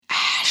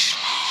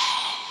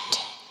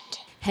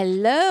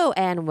Hello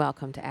and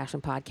welcome to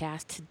Ashland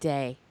Podcast.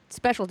 Today,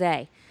 special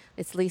day.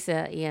 It's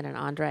Lisa, Ian, and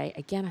Andre.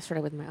 Again, I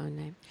started with my own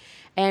name.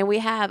 And we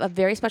have a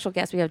very special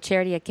guest. We have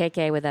Charity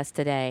Akeke with us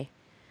today.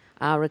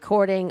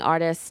 Recording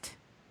artist,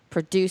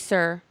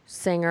 producer,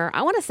 singer.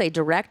 I want to say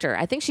director.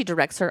 I think she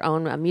directs her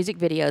own music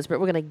videos, but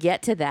we're going to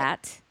get to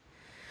that.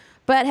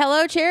 But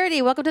hello,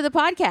 Charity. Welcome to the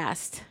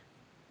podcast.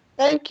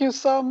 Thank you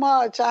so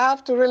much. I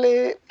have to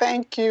really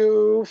thank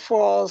you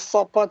for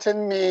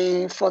supporting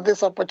me for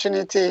this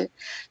opportunity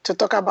to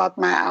talk about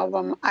my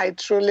album. I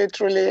truly,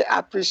 truly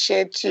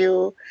appreciate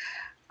you,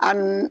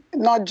 and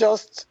not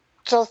just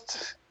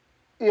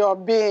your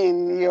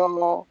being,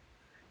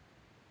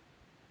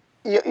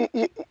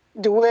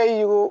 the way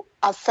you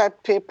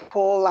accept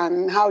people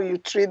and how you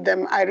treat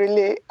them. I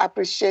really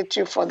appreciate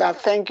you for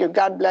that. Thank you.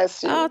 God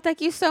bless you. Oh,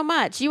 thank you so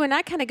much. You and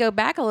I kind of go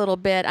back a little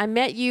bit. I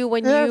met you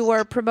when Yes. you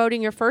were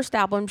promoting your first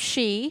album,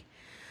 She.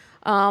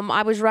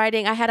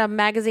 I had a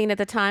magazine at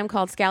the time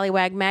called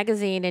Scallywag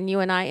Magazine, and you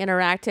and I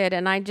interacted,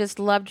 and I just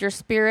loved your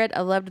spirit.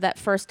 I loved that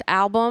first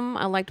album.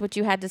 I liked what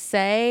you had to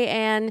say,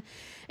 and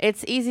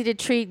it's easy to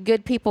treat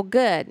good people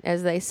good,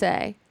 as they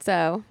say.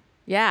 So,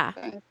 yeah,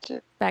 Thank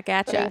you. back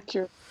at you. Thank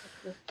you.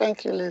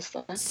 Thank you,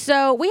 Lisa.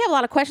 So we have a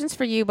lot of questions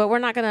for you, but we're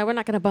not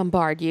gonna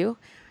bombard you.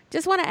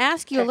 Just want to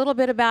ask you a Okay. little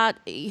bit about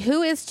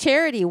who is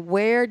Charity?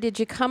 Where did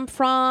you come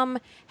from?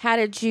 How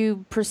did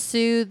you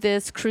pursue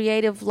this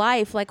creative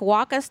life? Like,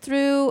 walk us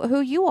through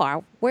who you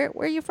are. Where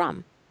are you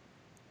from?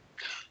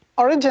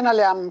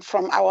 Originally,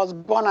 I was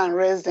born and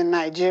raised in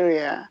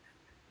Nigeria.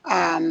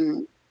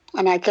 And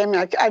I came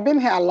here. I've been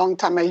here a long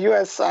time, a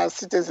U.S.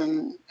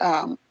 Citizen.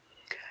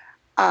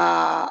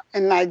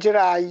 In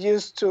Nigeria, I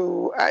used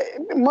to,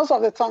 most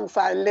of the songs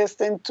I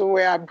listened to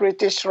were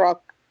British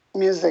rock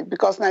music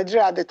because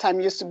Nigeria at the time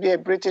used to be a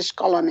British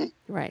colony,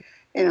 Right.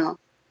 you know.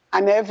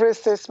 And every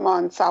 6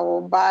 months, I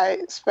will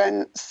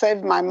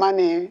save my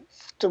money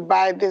to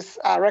buy this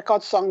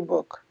record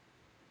songbook.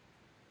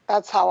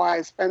 That's how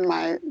I spend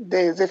my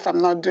days if I'm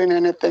not doing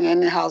anything,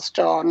 any house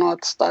chore, or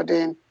not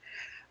studying.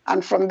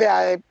 And from there,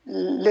 I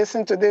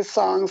listened to these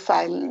songs.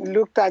 I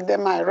looked at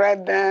them, I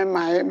read them,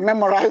 I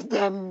memorized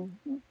them,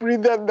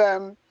 breathed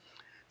them.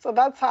 So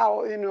that's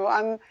how,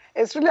 and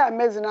it's really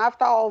amazing.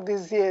 After all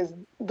these years,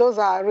 those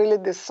are really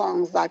the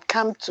songs that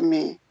come to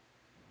me,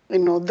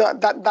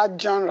 that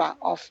genre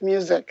of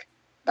music.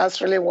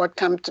 That's really what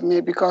came to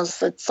me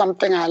because it's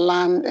something I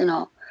learned,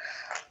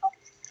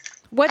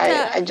 What?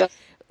 I just.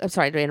 I'm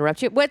sorry to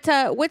interrupt you.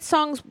 What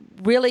songs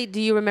really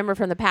do you remember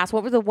from the past?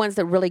 What were the ones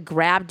that really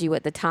grabbed you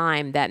at the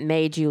time that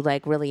made you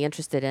like really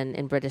interested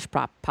in British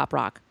pop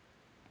rock?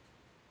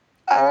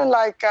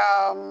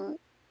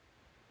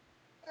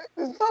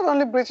 It's not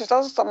only British,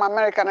 also some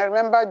American. I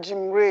remember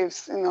Jim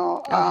Reeves,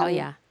 Oh, hell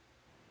yeah.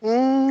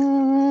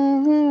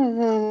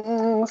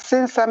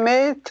 Since I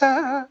met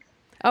her.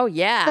 Oh,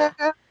 yeah.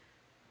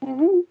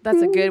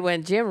 That's a good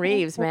one. Jim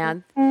Reeves,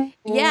 man.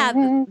 Yeah, I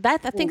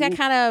think that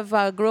kind of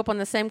grew up on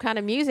the same kind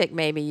of music,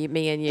 maybe,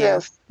 me and you.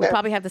 Yes, We yes,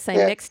 probably have the same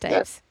yes,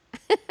 mixtapes.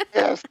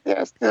 yes.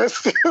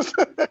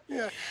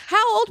 Yeah.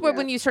 How old were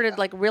when you started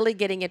like really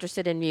getting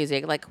interested in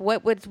music? Like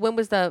when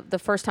was the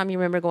first time you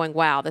remember going,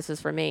 wow, this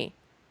is for me?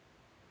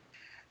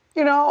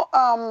 It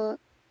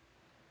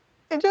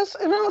just,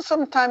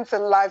 sometimes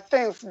in life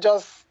things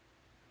just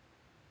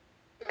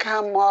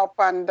come up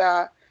and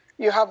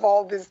you have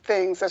all these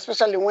things,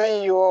 especially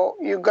when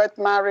you get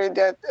married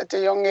at a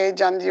young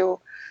age and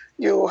you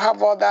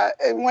have all that.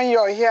 And when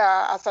you're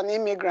here as an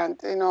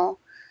immigrant,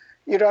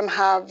 you don't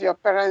have your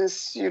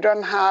parents, you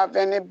don't have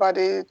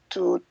anybody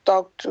to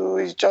talk to.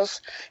 It's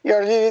just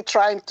you're really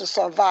trying to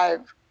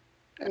survive.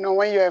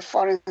 When you're a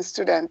foreign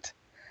student,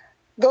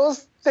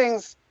 those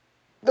things,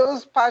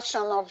 those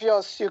passion of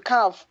yours, you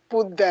kind of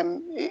put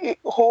them,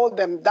 hold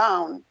them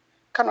down,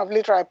 kind of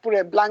literally put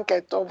a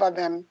blanket over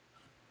them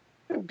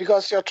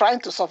because you're trying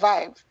to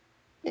survive.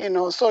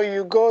 So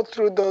you go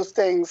through those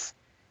things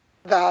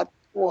that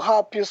will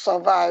help you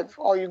survive,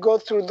 or you go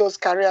through those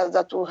careers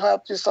that will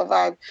help you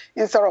survive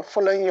instead of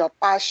following your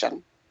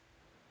passion.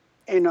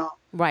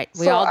 Right.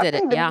 We So all I did it.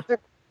 think the Yeah.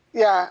 music,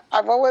 yeah,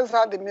 I've always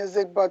had the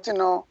music, but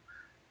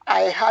I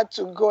had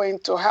to go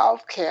into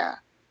healthcare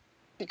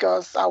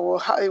because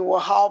it will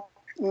help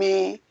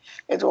me.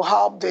 It will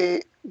help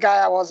the guy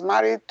I was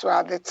married to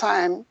at the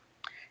time,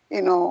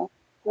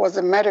 was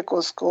in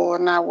medical school,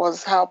 and I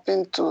was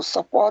helping to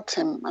support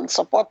him and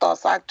support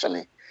us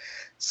actually.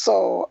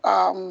 So,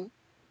 that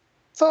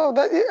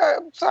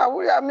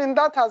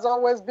has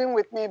always been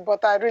with me,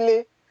 but I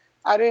really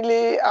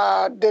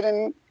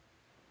didn't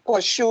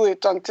pursue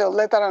it until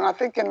later. And I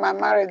think in my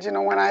marriage,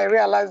 when I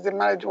realized the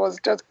marriage was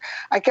just,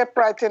 I kept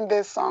writing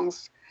these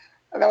songs.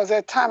 There was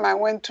a time I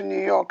went to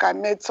New York. I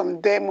made some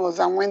demos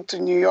and went to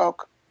New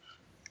York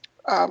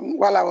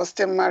while I was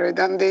still married.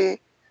 And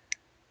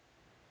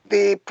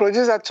the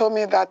producer told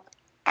me that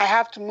I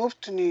have to move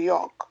to New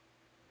York,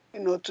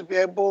 to be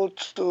able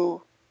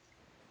to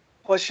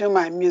pursue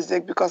my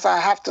music because I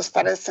have to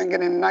start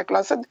singing in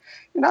nightclub.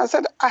 I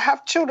said, I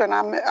have children.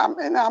 I'm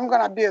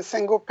going to be a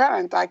single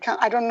parent. I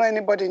don't know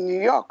anybody in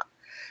New York.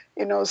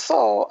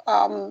 So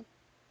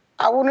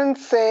I wouldn't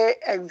say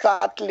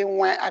exactly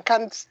when, I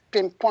can't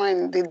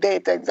pinpoint the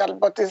date exactly,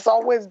 but it's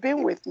always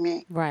been with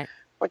me. Right.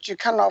 But you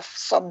kind of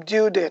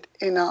subdued it,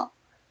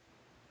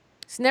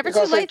 It's never too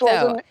because it late, though.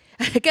 wasn't,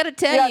 I got to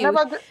tell yeah, you.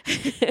 never,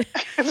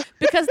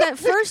 Because that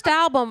first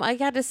album, I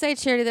got to say,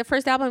 Charity, that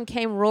first album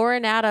came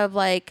roaring out of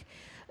like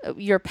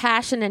your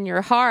passion and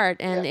your heart,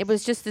 and it yes,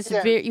 was just this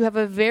yes. you have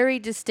a very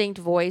distinct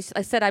voice.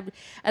 I said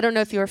I don't know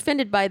if you're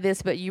offended by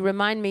this, but you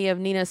remind me of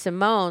Nina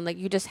Simone. Like,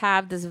 you just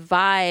have this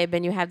vibe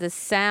and you have this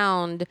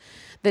sound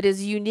that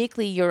is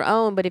uniquely your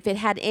own. But if it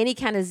had any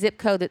kind of zip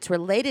code that's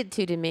related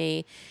to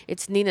me,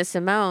 it's Nina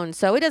Simone.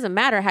 So it doesn't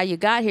matter how you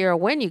got here or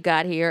when you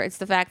got here. It's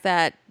the fact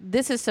that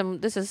this is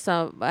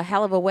a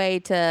hell of a way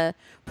to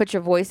put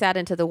your voice out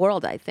into the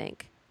world, I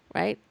think.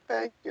 Right?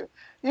 Thank you.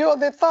 You're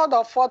the third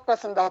or fourth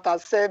person that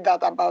has said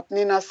that about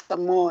Nina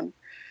Simone,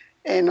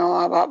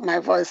 about my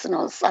voice,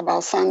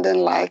 about sounding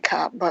like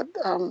her. But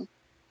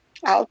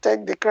I'll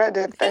take the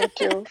credit. Thank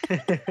you.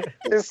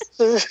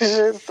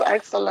 She's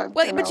excellent,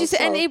 Well, but you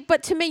said, So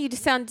but to me, you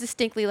just sound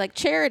distinctly like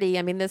Charity.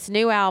 I mean, this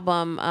new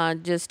album,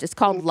 it's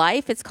called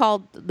Life. It's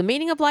called The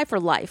Meaning of Life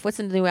or Life. What's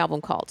the new album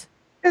called?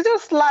 it's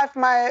just life,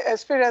 my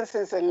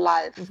experiences in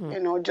life.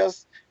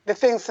 Just the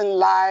things in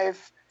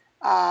life.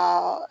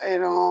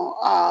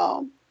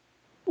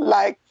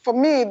 Like for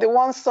me, the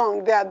one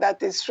song there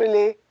that is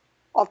really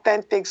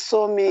authentic,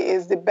 so me,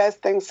 is the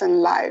best things in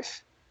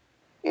life.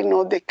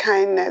 The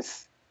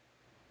kindness,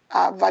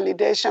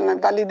 validation,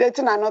 and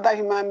validating another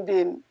human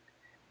being,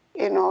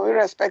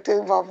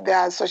 irrespective of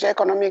their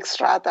socioeconomic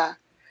strata.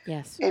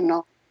 Yes.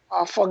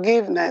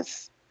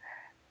 Forgiveness.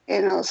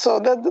 So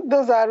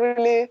those are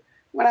really,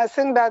 when I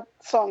sing that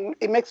song,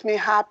 it makes me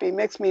happy, it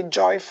makes me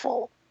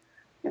joyful.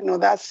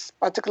 That's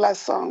particular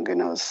song.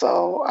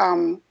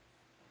 So.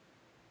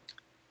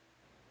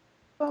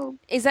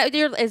 Is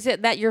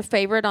that your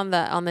favorite on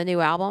the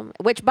new album?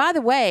 Which, by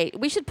the way,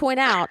 we should point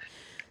out,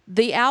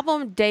 the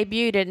album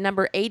debuted at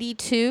number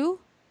 82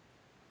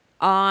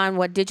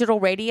 on digital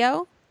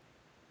radio?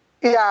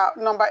 Yeah,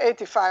 number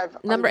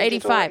 85. Number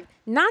 85.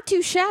 Not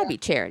too shabby,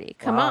 Charity.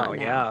 Come on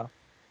now.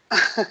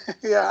 Yeah.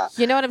 Yeah.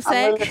 You know what I'm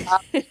saying?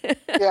 Really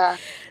yeah.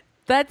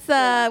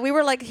 That's we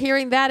were like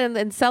hearing that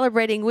and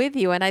celebrating with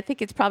you, and I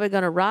think it's probably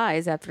going to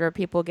rise after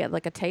people get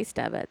like a taste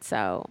of it.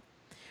 So,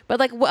 but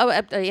like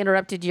I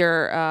interrupted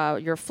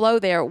your flow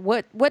there.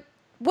 What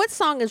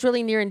song is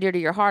really near and dear to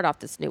your heart off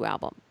this new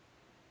album?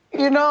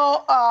 These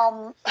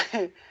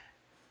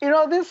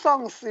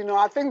songs,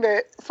 I think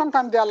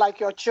sometimes they're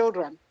like your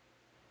children.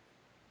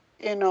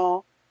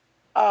 You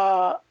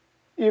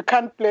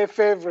can't play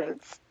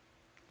favorites.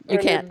 You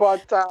can't.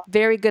 But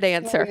very good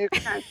answer. No, you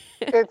can't.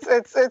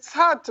 It's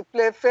hard to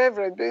play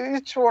favorite.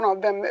 Each one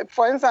of them.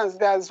 For instance,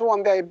 there's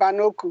one there,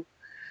 Banoku.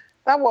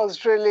 That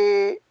was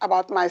really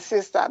about my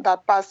sister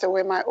that passed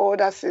away, my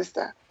older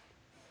sister.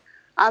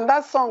 And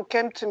that song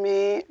came to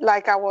me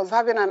like I was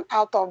having an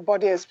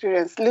out-of-body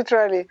experience.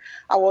 Literally,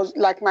 I was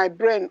like, my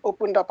brain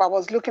opened up. I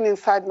was looking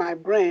inside my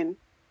brain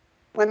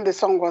when the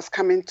song was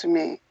coming to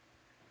me.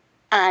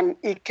 And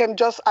it came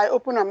I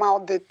opened my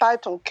mouth, the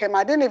title came.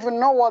 I didn't even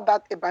know what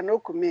that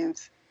Ibanoku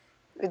means.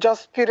 It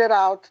just spit it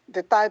out,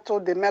 the title,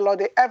 the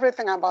melody,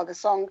 everything about the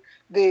song,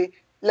 the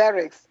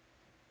lyrics.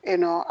 I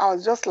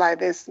was just like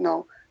this,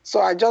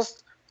 So I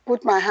just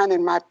put my hand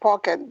in my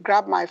pocket,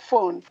 grabbed my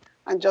phone,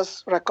 and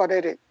just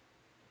recorded it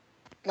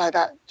like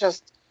that.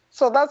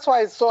 So that's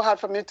why it's so hard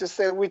for me to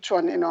say which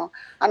one,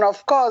 And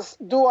of course,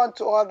 do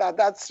unto others.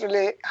 That's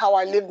really how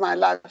I live my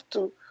life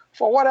too.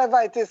 For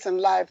whatever it is in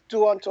life,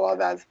 do unto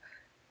others.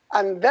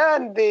 And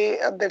then the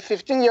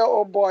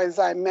 15-year-old boys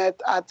I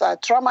met at a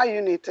trauma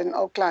unit in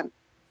Oakland.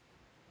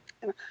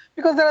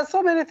 Because there are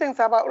so many things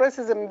about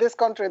racism in this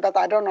country that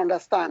I don't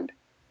understand.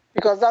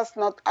 Because that's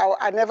not,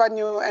 I never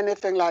knew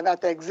anything like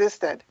that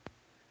existed.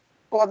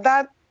 But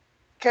that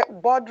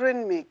kept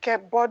bothering me.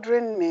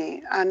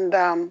 And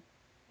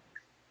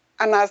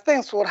as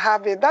things would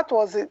have it, that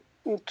was in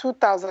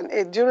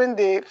 2008, during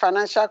the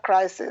financial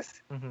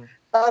crisis. Mm-hmm.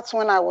 That's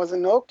when I was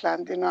in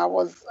Oakland.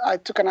 I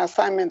took an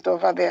assignment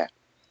over there.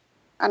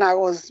 And I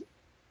was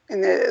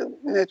in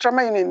a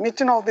trauma unit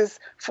meeting all these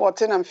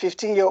 14 and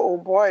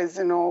 15-year-old boys,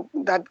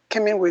 that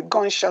came in with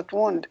gunshot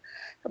wound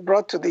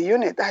brought to the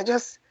unit.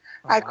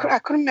 I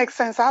couldn't make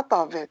sense out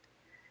of it,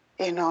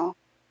 And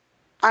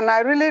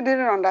I really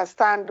didn't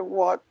understand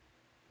what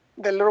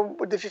the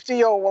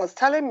 15-year-old was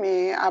telling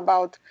me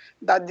about,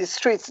 that the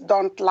streets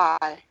don't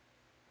lie.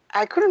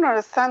 I couldn't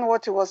understand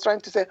what he was trying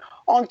to say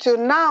until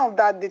now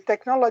that the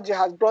technology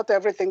has brought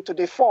everything to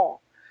the fore.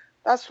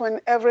 That's when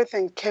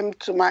everything came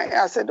to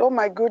I said, oh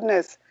my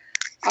goodness.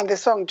 And the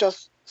song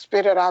just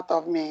spit it out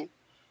of me.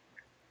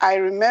 I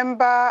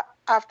remember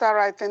after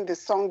writing the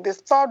song, the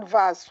third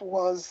verse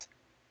was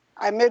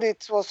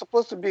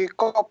supposed to be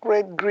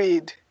corporate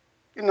greed.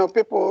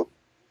 People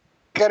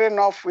getting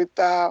off with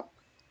a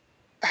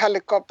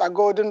helicopter,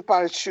 golden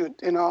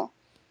parachute,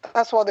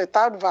 That's what the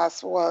third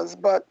verse was.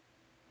 But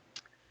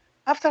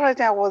after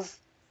writing, I was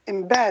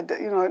in bed,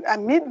 at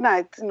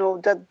midnight,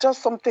 that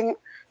just something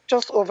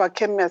just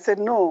overcame me. I said,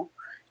 no,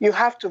 you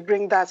have to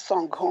bring that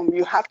song home.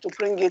 You have to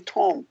bring it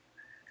home.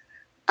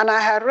 And I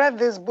had read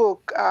this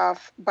book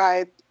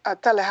by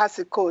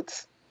Tallahassee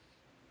Coates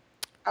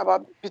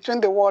about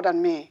Between the World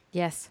and Me,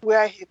 Yes.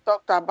 where he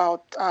talked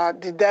about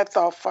the death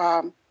of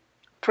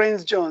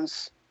Prince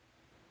Jones,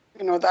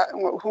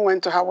 who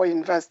went to Howard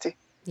University.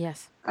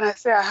 Yes. And I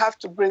say, I have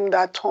to bring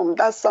that home.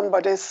 That's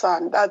somebody's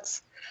son.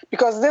 That's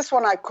because this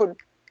one I could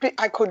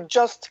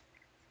just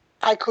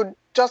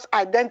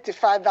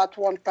identify that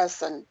one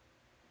person.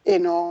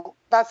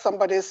 That's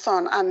somebody's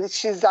son, and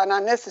she's an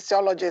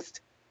anesthesiologist.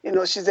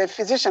 She's a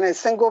physician, a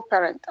single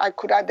parent. I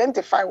could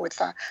identify with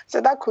her. So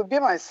that could be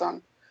my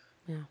son.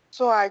 Yeah.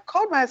 So I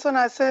called my son.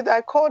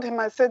 I called him.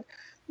 I said,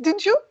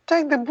 did you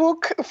take the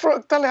book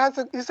from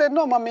Tallahassee? He said,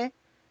 no, Mommy.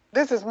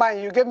 This is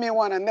mine. You give me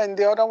one, and then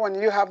the other one,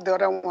 you have the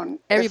other one.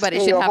 Everybody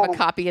should have a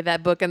copy of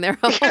that book in their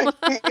home.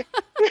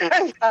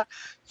 Yeah.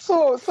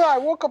 So I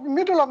woke up in the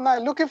middle of the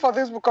night looking for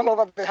this book all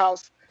over the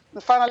house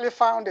and finally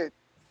found it.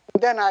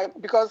 Then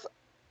because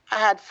I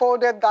had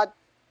folded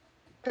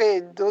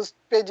those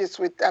pages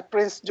with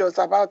Prince Jones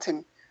about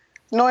him,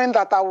 knowing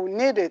that I would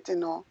need it,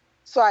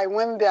 So I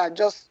went there,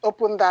 just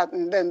opened that,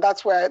 and then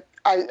that's where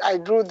I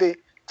drew the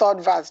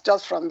third verse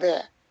just from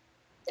there,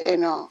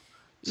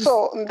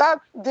 So that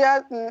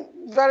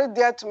very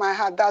dear to my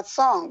heart, that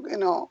song,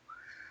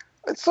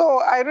 So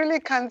I really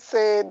can't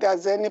say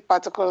there's any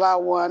particular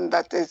one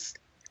that is,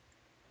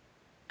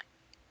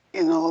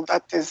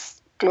 that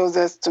is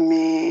closest to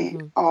me.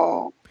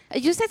 Or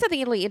you said something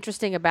really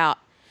interesting about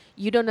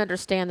you don't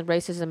understand the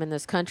racism in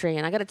this country,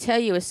 and I got to tell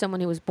you, as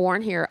someone who was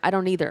born here, I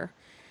don't either.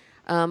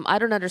 I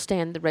don't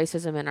understand the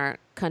racism in our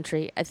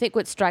country. I think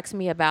what strikes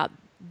me about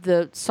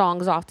the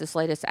songs off this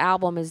latest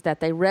album is that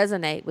they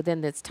resonate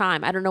within this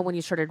time. I don't know when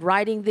you started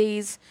writing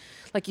these.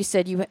 Like you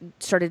said, you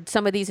started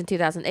some of these in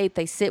 2008.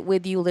 They sit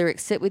with you,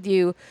 lyrics sit with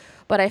you.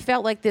 But I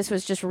felt like this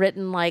was just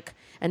written like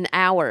an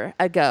hour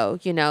ago.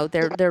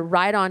 They're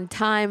right on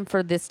time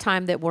for this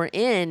time that we're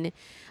in,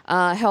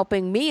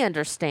 helping me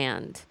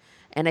understand.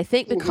 And I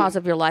think because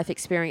of your life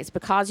experience,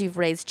 because you've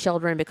raised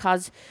children,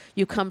 because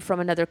you come from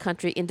another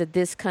country into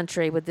this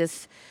country with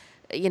this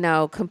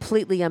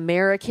completely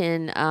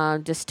American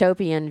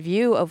dystopian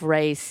view of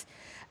race,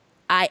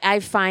 I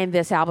find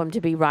this album to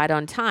be right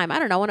on time. I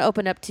don't know. I want to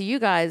open up to you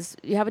guys.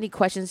 You have any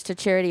questions to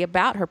Charity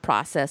about her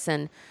process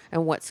and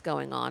what's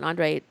going on?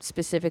 Andre,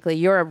 specifically,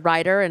 you're a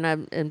writer,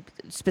 and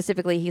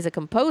specifically, he's a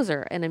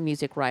composer and a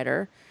music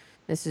writer.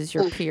 This is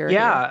your peer.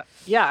 Yeah.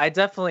 I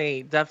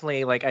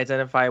definitely like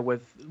identify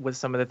with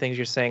some of the things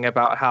you're saying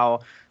about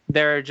how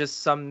there are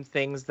just some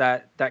things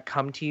that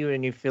come to you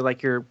and you feel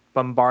like you're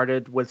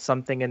bombarded with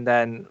something, and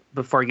then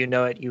before you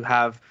know it, you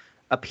have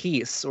a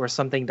piece or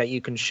something that you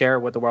can share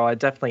with the world. I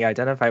definitely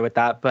identify with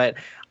that. But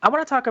I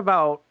want to talk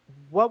about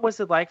what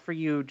was it like for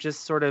you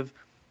just sort of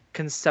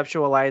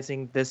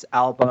conceptualizing this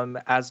album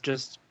as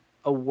just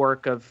a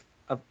work of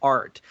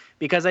art,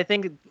 because I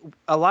think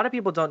a lot of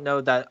people don't know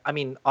that. I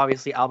mean,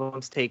 obviously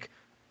albums take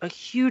a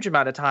huge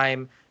amount of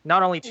time,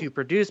 not only to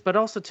produce, but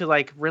also to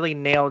like really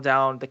nail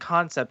down the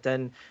concept.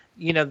 And,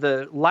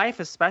 the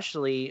life,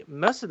 especially,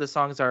 most of the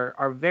songs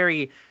are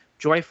very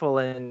joyful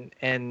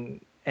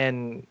and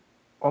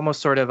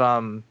almost sort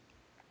of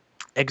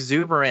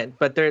exuberant,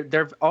 but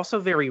they're also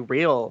very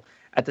real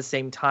at the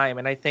same time.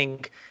 And I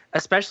think,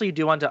 especially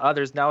Do Unto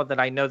Others, now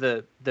that I know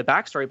the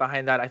backstory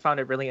behind that, I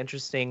found it really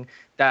interesting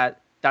that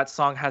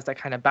song has that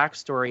kind of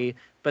backstory,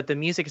 but the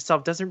music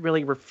itself doesn't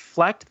really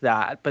reflect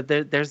that. But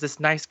there's this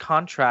nice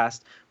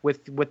contrast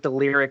with the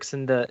lyrics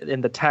in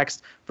the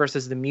text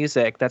versus the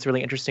music. That's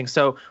really interesting.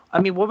 So, I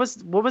mean, what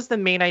was the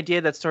main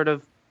idea that sort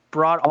of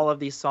brought all of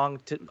these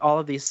songs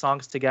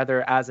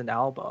together as an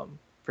album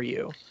for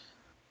you?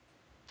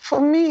 For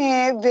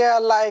me,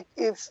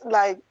 it's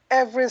like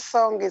every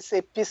song is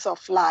a piece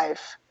of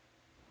life.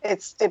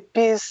 It's a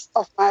piece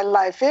of my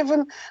life.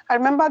 Even I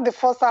remember the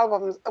first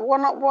album,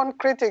 one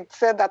critic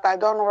said that I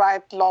don't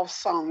write love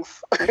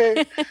songs.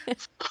 I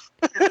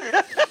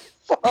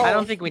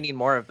don't think we need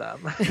more of them.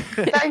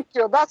 Thank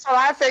you. That's what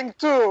I think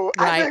too.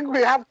 Right. I think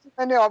we have too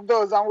many of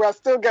those and we're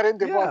still getting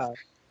divorced.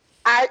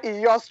 Yeah.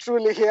 Yours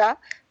truly here.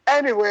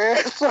 Anyway,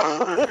 so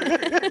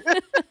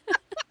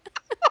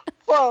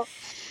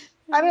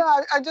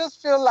I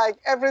just feel like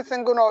every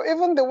single,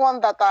 even the one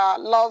that are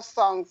love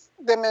songs,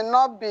 they may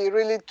not be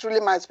really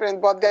truly my experience,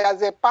 but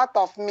there's a part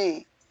of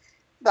me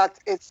that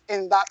it's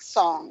in that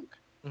song.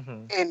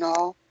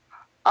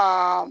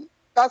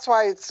 That's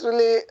why it's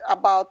really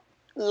about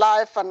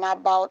life and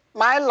about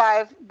my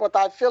life, but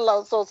I feel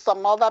also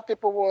some other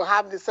people will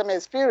have the same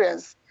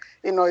experience.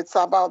 It's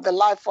about the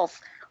life of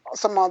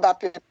some other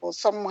people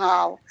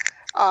somehow,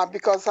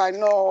 because I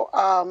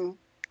know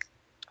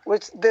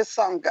which this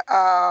song,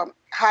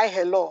 Hi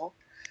Hello,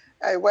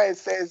 where it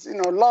says,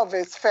 love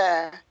is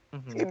fair.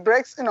 It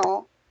breaks,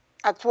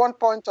 at one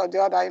point or the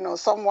other,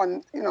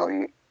 someone,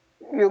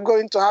 you're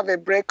going to have a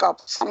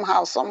breakup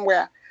somehow,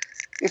 somewhere,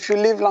 if you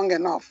live long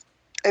enough.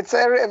 It's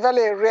a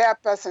very rare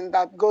person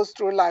that goes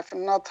through life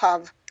and not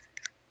have,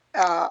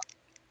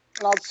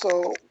 not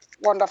so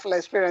wonderful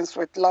experience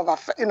with love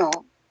affair.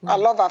 A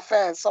love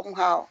affair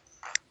somehow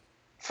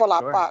fall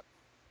apart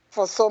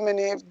for so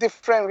many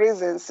different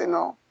reasons.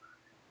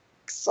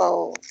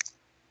 So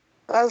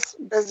that's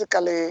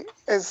basically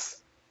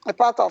is a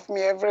part of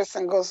me. Every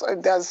single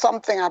there's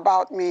something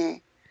about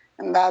me,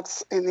 and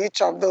that's in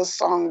each of those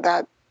songs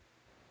that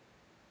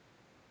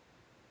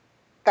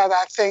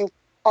I think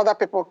other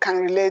people can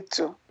relate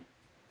to.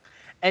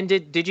 And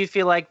did you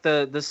feel like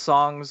the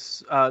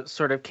songs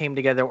sort of came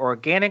together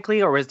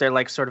organically, or was there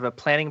like sort of a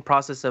planning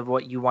process of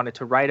what you wanted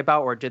to write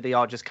about, or did they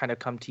all just kind of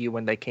come to you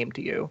when they came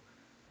to you?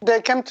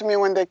 They came to me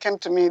when they came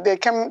to me. They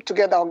came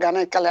together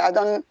organically. I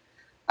don't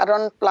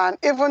plan.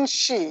 Even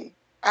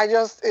I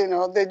just,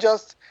 they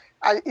just.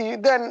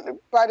 Then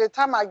by the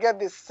time I get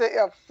this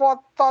third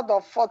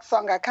or fourth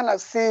song, I kind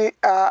of see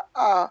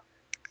a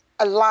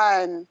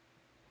line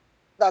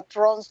that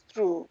runs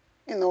through,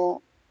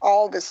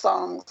 all the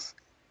songs.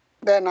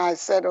 Then I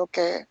said,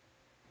 okay,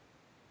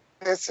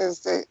 this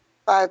is the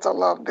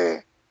title of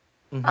the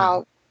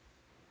album.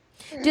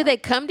 Do they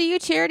come to you,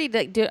 Charity?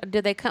 Do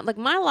they come? Like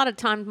a lot of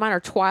times mine are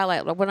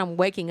twilight. Like when I'm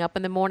waking up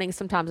in the morning,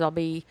 sometimes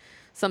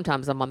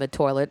I'm on the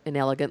toilet, and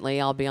elegantly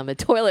I'll be on the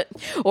toilet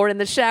or in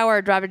the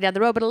shower driving down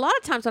the road. But a lot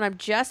of times when I'm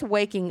just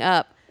waking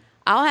up,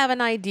 I'll have an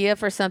idea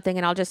for something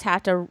and I'll just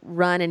have to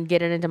run and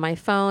get it into my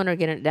phone or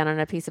get it down on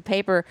a piece of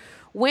paper.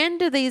 When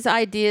do these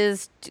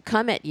ideas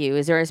come at you?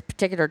 Is there a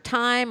particular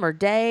time or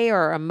day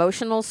or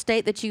emotional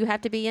state that you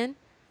have to be in?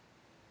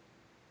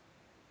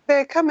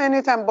 They come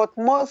anytime, but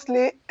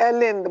mostly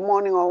early in the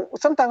morning or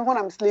sometimes when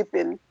I'm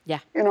sleeping. Yeah.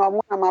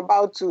 When I'm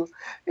about to,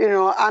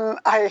 and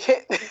I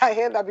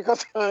hate that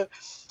because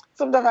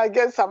sometimes I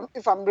get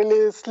if I'm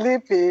really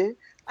sleepy,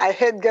 I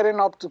hate getting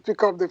up to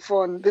pick up the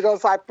phone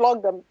because I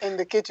plug them in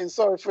the kitchen.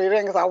 So if it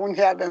rings, I won't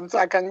hear them. So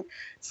I can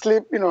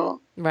sleep,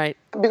 Right.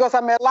 Because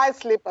I'm a light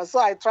sleeper. So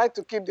I try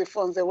to keep the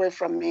phones away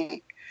from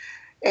me,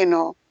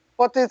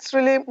 But it's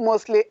really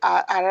mostly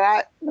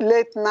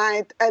late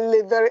night,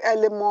 very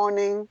early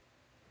morning,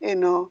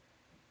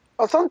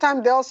 Or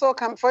sometimes they also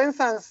come, for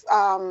instance,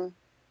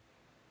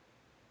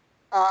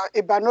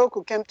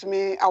 Ibanoku came to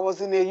me. I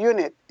was in a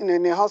unit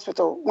in a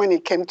hospital when he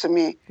came to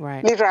me.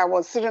 Right. Later, I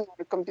was sitting on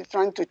the computer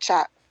trying to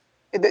chat.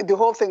 The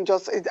whole thing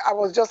I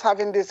was just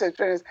having this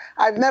experience.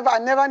 I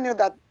never knew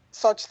that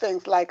such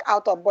things like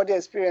out of body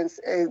experience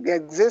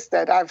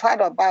existed. I've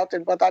heard about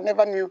it, but I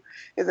never knew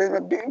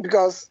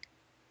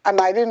and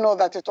I didn't know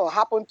that it all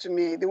happened to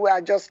me. The way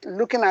I just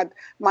looking at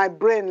my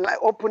brain like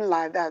open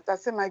like that. I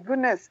said, my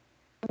goodness.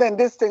 Then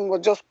this thing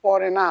was just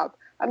pouring out.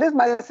 And this is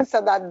my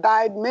sister that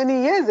died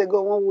many years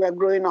ago when we were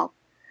growing up,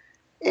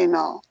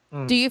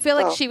 Do you feel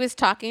like she was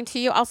talking to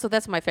you? Also,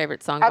 that's my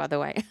favorite song, by the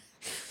way.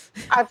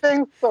 I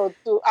think so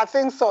too. I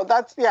think so.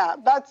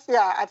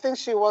 I think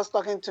she was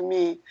talking to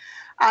me.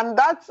 And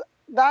that's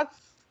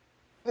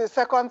the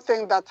second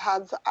thing that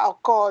has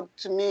occurred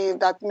to me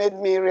that made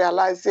me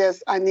realize,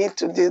 yes, I need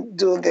to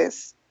do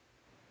this.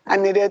 I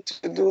needed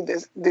to do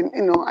this.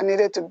 I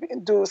needed to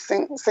do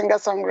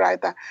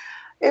singer-songwriter.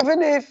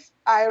 Even if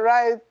I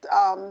write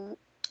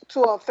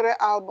 2 or 3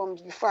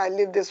 albums before I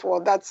leave this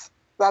world, that's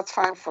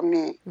fine for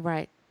me.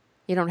 Right.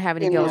 You don't have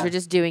any goals. You're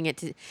just doing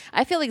it.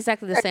 I feel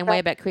exactly the same way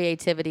about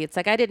creativity. It's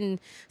like I didn't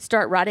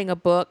start writing a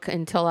book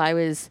until I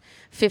was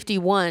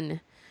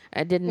 51.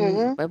 I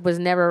was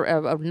never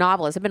a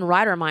novelist. I've been a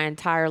writer my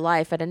entire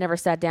life, but I never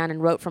sat down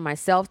and wrote for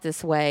myself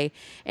this way.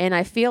 And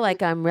I feel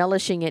like I'm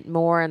relishing it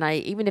more. And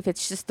even if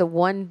it's just the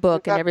one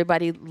book and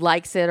everybody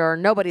likes it or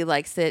nobody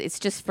likes it, it's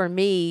just for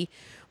me.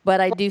 But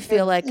I do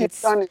feel like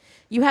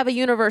you have a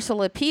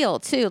universal appeal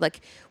too. Like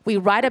we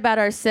write about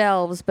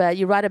ourselves, but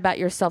you write about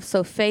yourself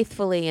so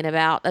faithfully and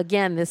about,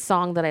 again, this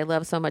song that I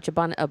love so much,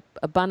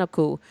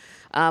 Abanaku.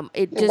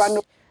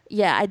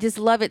 I just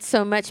love it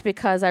so much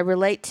because I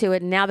relate to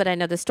it. Now that I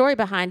know the story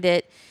behind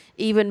it,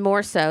 even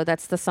more so,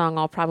 that's the song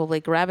I'll probably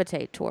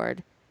gravitate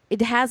toward.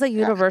 It has a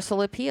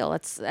universal appeal.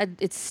 It's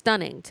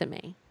stunning to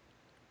me.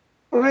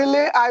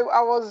 Really, I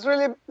was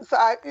really,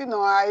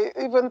 I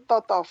even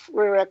thought of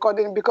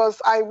re-recording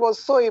because I was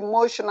so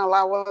emotional.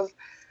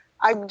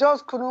 I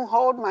just couldn't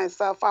hold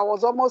myself. I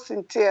was almost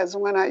in tears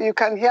when you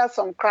can hear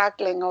some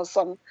crackling or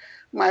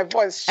my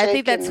voice shaking. I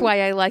think that's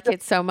why I like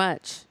it so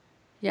much.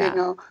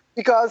 Yeah.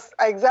 Because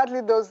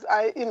exactly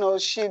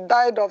she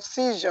died of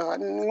seizure.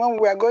 And when we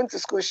were going to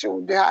school, she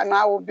would be, and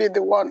I would be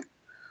the one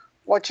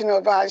watching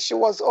over her. She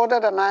was older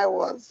than I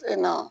was,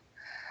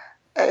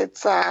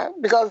 It's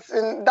because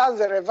that's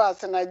the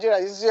reverse in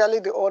Nigeria. Usually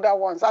the older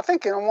ones. I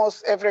think in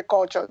almost every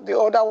culture, the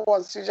older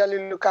ones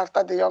usually look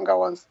after the younger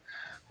ones.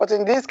 But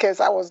in this case,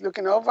 I was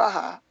looking over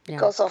her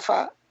because of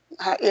her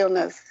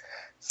illness.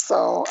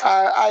 So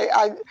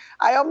I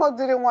almost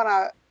didn't want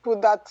to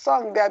put that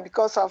song there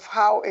because of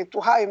how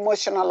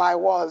emotional I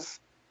was.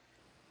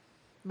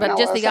 But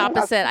just the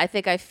opposite. I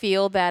think I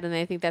feel that, and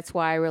I think that's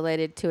why I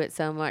related to it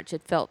so much.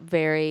 It felt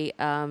very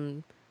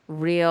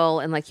real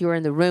and like you were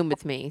in the room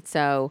with me.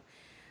 So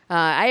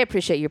I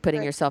appreciate you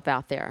putting yourself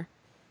out there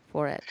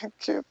for it. Thank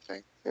you.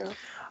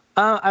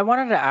 I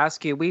wanted to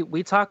ask you,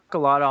 we talk a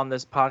lot on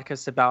this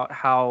podcast about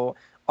how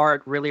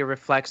art really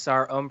reflects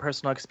our own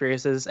personal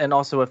experiences and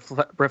also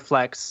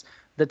reflects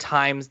the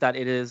times that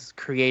it is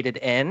created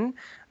in.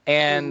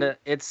 And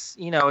it's,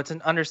 it's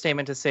an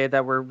understatement to say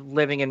that we're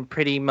living in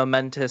pretty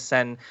momentous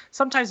and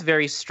sometimes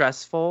very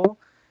stressful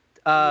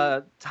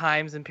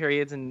times and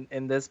periods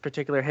in this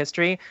particular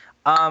history.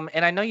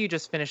 And I know you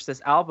just finished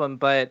this album,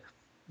 but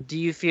do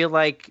you feel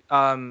like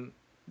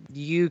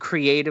you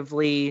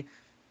creatively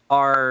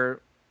are,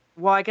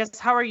 well, I guess,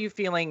 how are you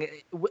feeling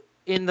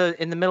in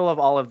the middle of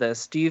all of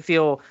this? Do you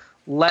feel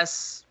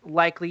less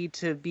likely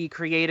to be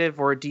creative,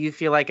 or do you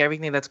feel like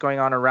everything that's going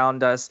on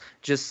around us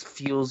just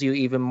fuels you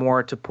even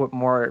more to put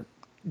more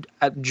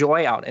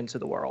joy out into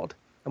the world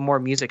and more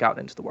music out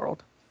into the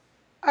world?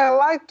 I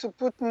like to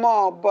put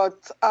more,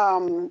 but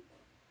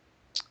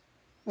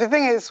the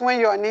thing is, when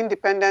you're an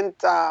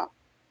independent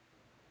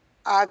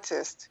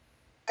artist,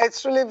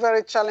 it's really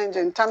very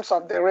challenging in terms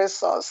of the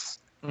resource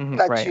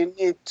that right. you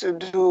need to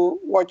do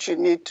what you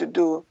need to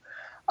do.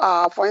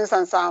 For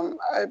instance,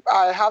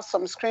 I have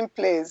some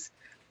screenplays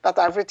that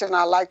I've written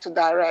I like to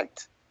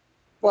direct,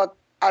 but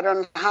I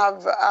don't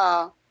have,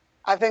 I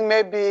think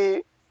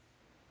maybe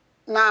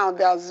now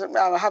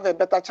I have a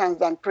better chance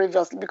than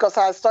previously because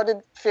I studied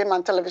film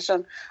and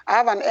television. I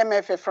have an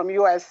MFA from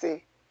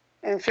USC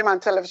in film and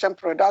television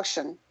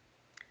production.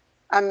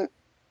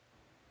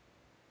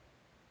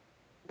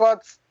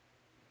 But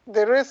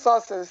the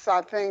resources,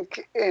 I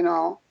think,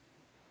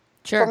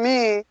 Sure. for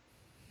me,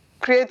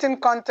 creating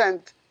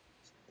content,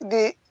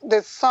 the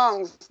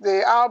songs,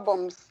 the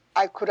albums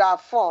I could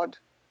afford,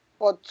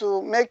 but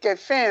to make a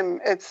film,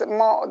 it's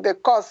more, the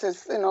cost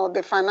is,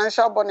 the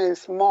financial burden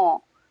is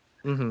more.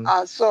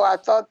 So I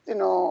thought,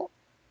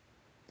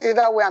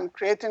 either way I'm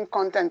creating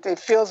content, it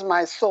fills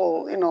my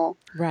soul,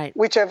 right.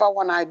 whichever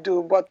one I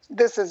do, but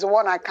this is the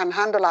one I can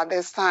handle at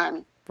this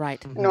time.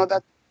 Right.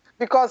 That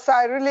because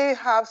I really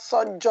have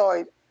such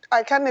joy.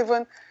 I can't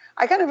even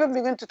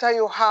begin to tell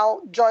you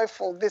how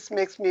joyful this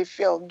makes me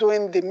feel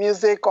doing the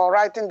music or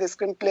writing the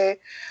screenplay.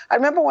 I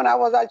remember when I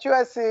was at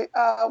USC,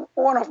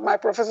 one of my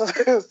professors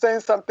was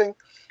saying something,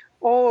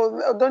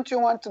 "Oh, don't you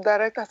want to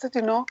direct?" I said,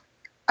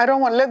 I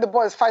don't want to let the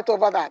boys fight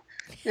over that,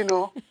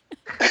 because,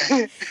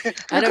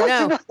 I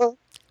don't know.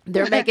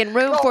 They're making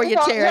room for you,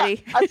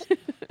 Charity.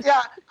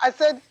 Yeah, I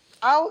said,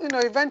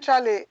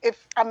 eventually,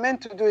 if I'm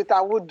meant to do it,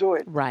 I would do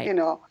it. Right.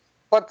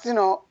 But,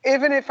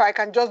 even if I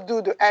can just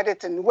do the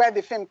editing where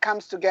the film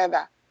comes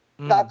together,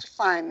 that's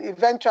fine.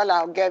 Eventually,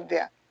 I'll get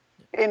there,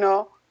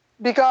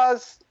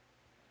 because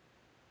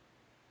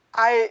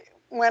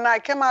when I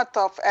came out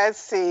of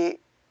SC,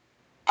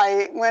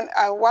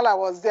 while I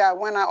was there,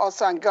 when I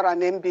also got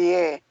an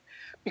MBA,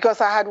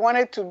 because I had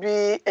wanted to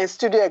be a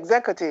studio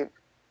executive,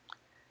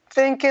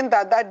 thinking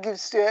that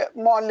gives you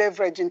more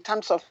leverage in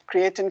terms of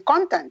creating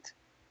content.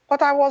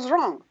 But I was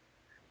wrong.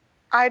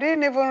 I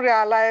didn't even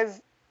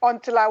realize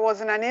until I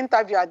was in an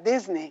interview at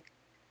Disney.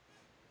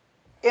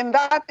 In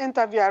that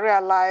interview, I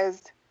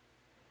realized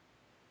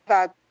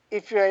that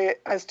if you're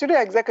a studio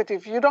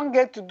executive, you don't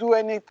get to do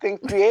anything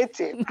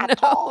creative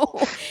at all.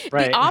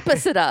 Right. The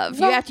opposite of.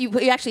 You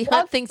actually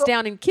hunt things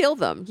down and kill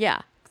them.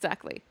 Yeah,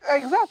 exactly.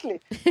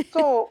 Exactly.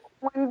 So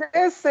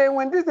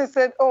when Disney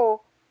said,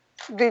 "Oh,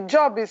 the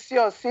job is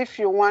yours if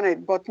you want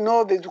it, but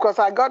know this," because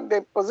I got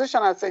the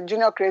position as a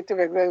junior creative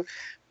executive,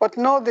 but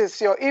know this,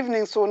 your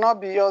evenings will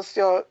not be yours,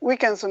 your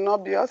weekends will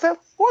not be yours. I said,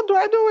 what do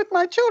I do with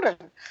my children?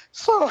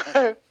 So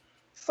I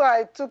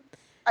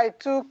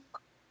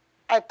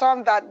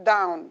turned that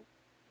down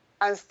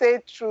and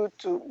stayed true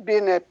to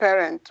being a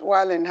parent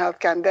while in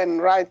healthcare and then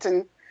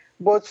writing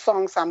both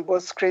songs and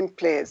both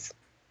screenplays.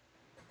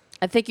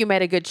 I think you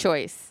made a good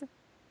choice.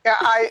 Yeah,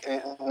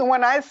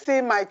 when I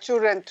see my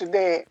children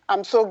today,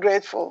 I'm so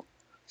grateful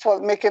for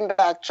making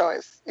that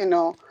choice.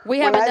 We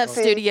have enough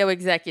studio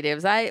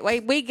executives.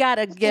 We got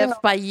a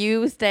gift by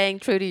you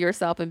staying true to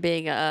yourself and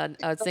being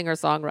a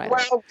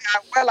singer-songwriter.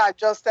 Well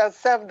adjusted,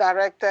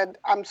 self-directed.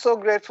 I'm so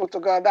grateful to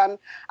God, and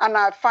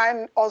I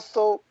find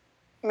also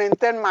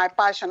maintain my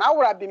passion. I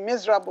would have been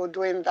miserable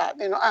doing that.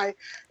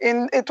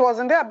 It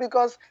wasn't there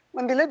because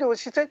when the lady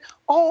she said,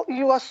 "Oh,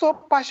 you are so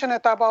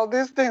passionate about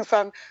these things,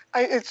 and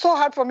it's so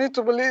hard for me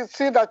to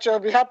see that you'll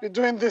be happy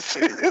doing this,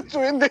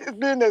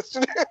 being a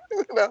student."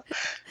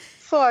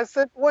 So I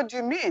said, "What do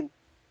you mean?"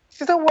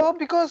 She said, "Well,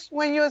 because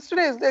when you're a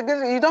student,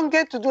 you don't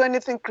get to do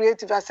anything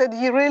creative." I said,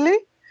 "You really?"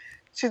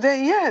 She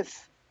said,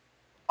 "Yes."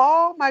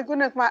 Oh my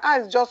goodness, my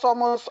eyes just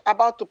almost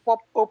about to pop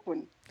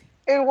open.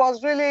 It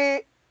was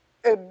really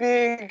a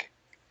big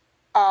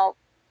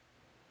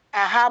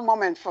aha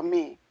moment for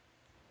me.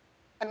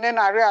 And then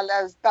I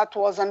realized that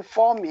wasn't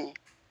for me.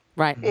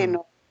 Right.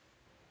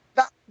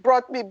 That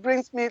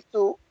brings me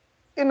to,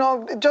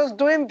 just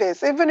doing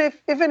this. Even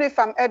if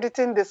I'm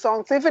editing the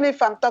songs, even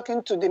if I'm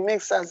talking to the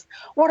mixers,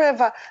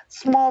 whatever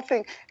small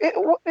thing,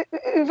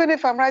 even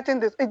if I'm writing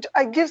this, it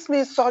gives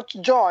me such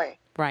joy.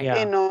 Right.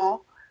 And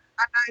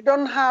I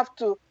don't have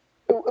to,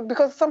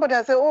 because somebody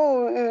has said,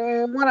 oh,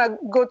 you want to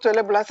go to a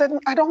label. I said,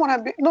 I don't want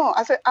to be, no,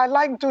 I said, I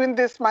like doing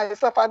this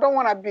myself. I don't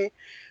want to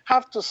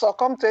have to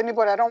succumb to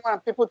anybody. I don't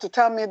want people to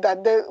tell me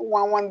that they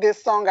want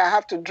this song. I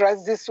have to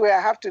dress this way.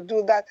 I have to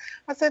do that.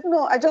 I said,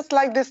 no, I just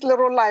like this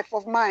little life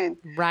of mine.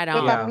 Right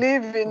on. That I'm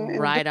living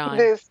right in on.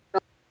 this.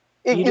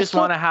 You just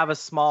want to have a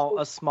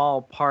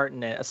small part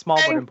in it, a small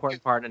but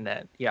important part in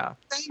it. Yeah.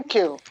 Thank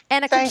you.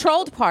 And a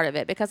controlled part of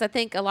it, because I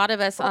think a lot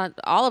of us,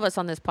 all of us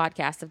on this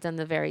podcast, have done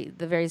the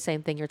very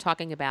same thing you're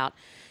talking about.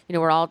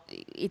 We're all,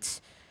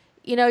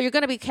 you're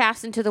going to be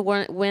cast into the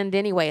wind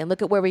anyway. And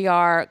look at where we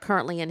are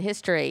currently in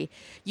history.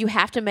 You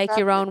have to make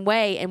your own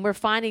way, and we're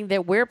finding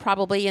that we're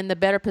probably in the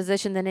better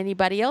position than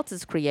anybody else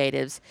as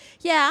creatives.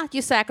 Yeah,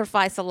 you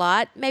sacrifice a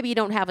lot. Maybe you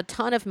don't have a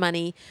ton of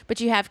money,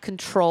 but you have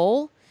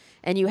control.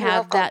 And you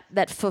have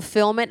that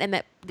fulfillment and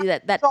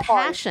that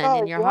passion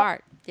in your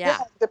heart. Yeah.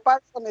 The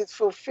passion is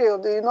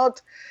fulfilled. You're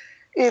not,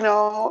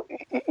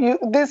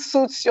 this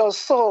suits your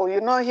soul.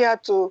 You're not here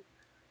to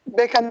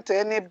beckon to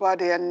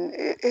anybody. And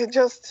it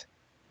just,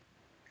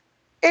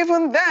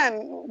 even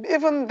then,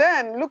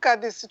 look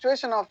at the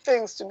situation of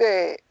things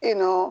today,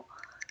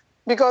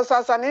 because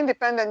as an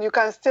independent, you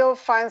can still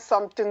find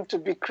something to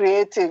be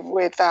creative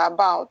with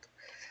about.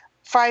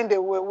 Find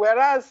a way.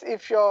 Whereas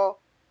if you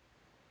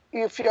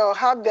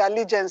have the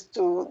allegiance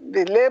to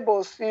the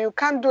labels, you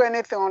can't do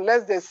anything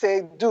unless they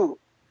say do,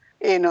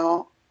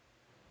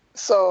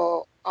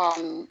 So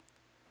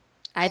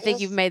I think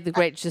you've made the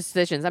great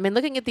decisions. I mean,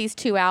 looking at these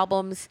 2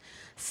 albums,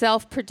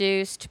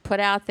 self-produced, put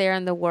out there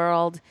in the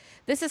world,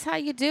 this is how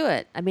you do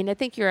it. I mean, I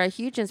think you're a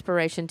huge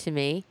inspiration to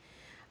me.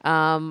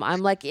 I'm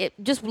like,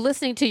 just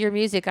listening to your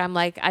music,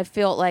 I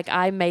felt like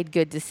I made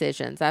good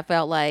decisions. I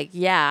felt like,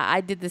 yeah,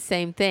 I did the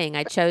same thing.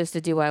 I chose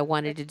to do what I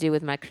wanted to do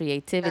with my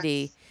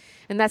creativity. Yes.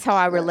 And that's how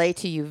I relate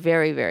to you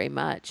very, very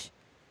much.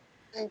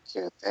 Thank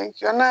you.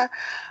 And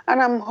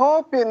I'm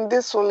hoping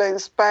this will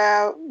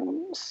inspire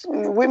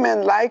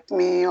women like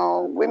me,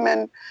 or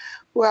women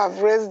who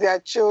have raised their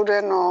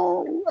children,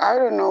 or I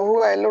don't know,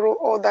 who are a little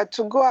older,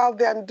 to go out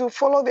there and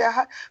follow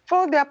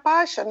their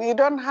passion. You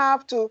don't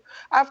have to,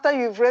 after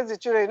you've raised the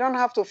children, you don't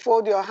have to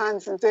fold your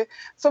hands and say,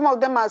 some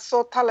of them are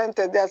so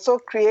talented, they're so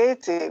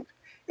creative,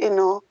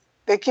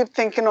 they keep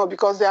thinking,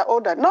 because they're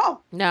older.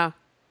 No.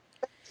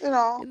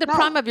 The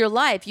prime of your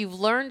life, you've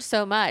learned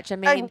so much. I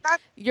mean,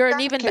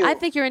 I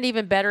think you're an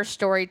even better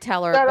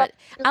storyteller. But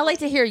I like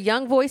to hear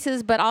young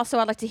voices, but also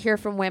I like to hear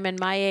from women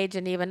my age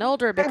and even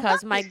older,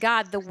 because my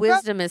God, the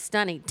wisdom is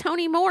stunning.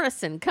 Toni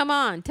Morrison, come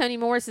on. Toni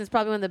Morrison is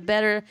probably one of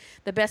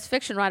the best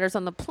fiction writers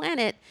on the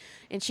planet.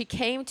 And she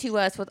came to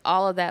us with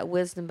all of that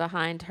wisdom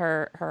behind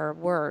her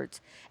words.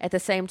 At the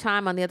same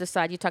time, on the other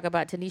side, you talk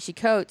about Ta-Nehisi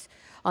Coates.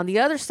 On the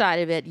other side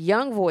of it,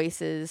 young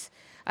voices.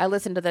 I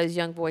listen to those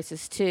young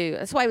voices too.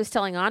 That's why I was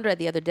telling Andre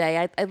the other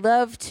day, I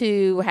love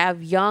to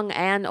have young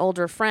and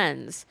older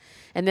friends,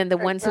 and then the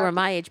ones who are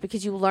my age,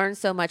 because you learn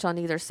so much on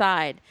either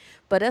side.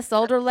 But us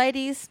older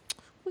ladies,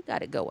 we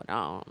got it going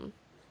on.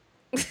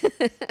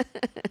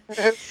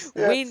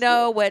 We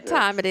know what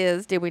time it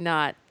is, do we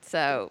not?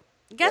 So,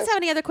 you guys have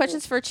any other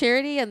questions for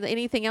Charity, and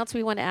anything else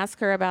we want to ask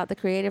her about the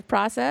creative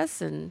process?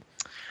 And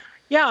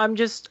yeah, I'm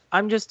just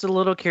a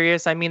little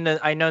curious. I mean,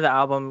 I know the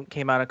album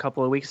came out a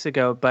couple of weeks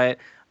ago, but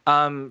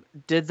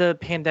did the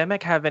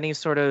pandemic have any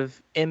sort of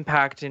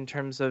impact in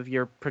terms of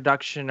your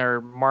production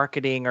or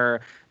marketing or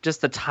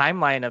just the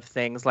timeline of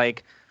things?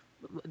 Like,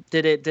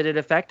 did it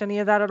affect any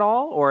of that at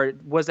all, or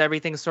was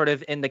everything sort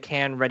of in the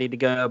can, ready to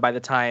go by the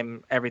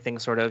time everything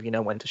sort of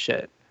went to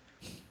shit?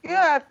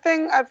 Yeah,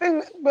 I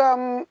think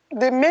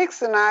the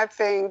mixing, I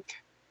think,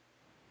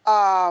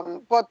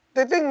 but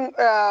the thing,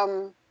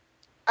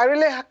 I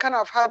really kind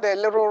of had a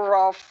little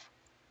rough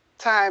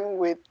time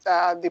with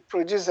the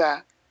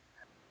producer.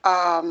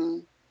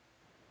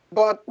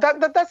 But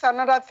that's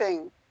another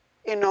thing,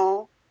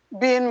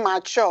 being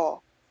mature,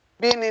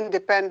 being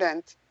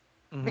independent.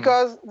 Mm-hmm.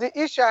 Because the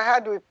issue I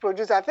had with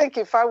producer, I think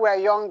if I were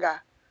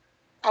younger,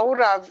 I would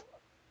have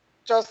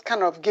just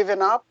kind of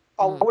given up,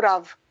 or would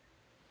have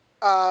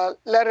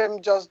let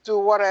him just do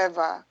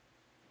whatever.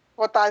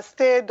 But I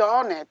stayed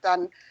on it.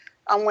 And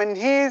when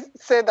he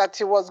said that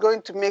he was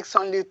going to mix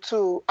only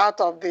 2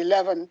 out of the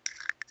 11,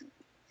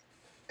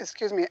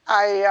 excuse me,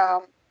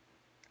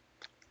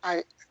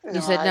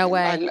 you said no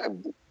way.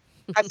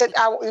 I said,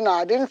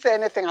 I didn't say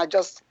anything. I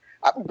just,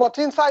 but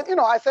inside,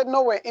 I said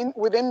no way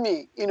within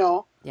me,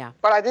 Yeah.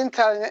 But I didn't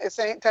tell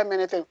him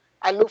anything.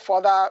 I looked for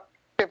other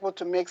people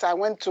to mix. I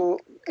went to,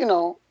 in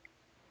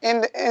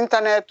the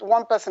internet,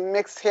 one person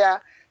mixed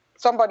here,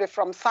 somebody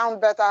from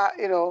Sound Better,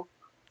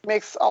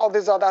 makes all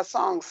these other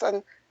songs.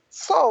 And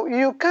so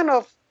you kind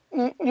of,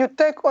 you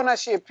take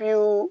ownership.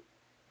 You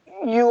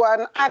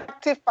are an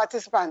active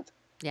participant,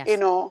 yes.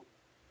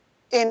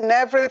 In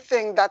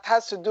everything that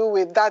has to do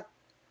with that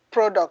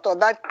product or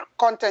that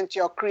content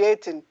you're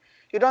creating.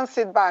 You don't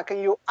sit back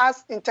and you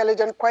ask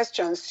intelligent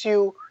questions.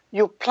 You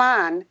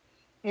plan.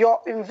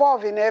 You're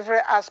involved in every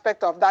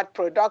aspect of that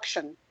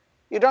production.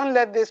 You don't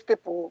let these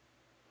people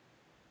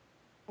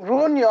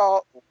ruin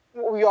your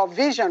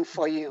vision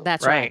for you.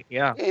 That's right.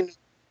 Yeah.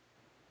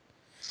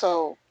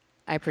 So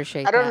I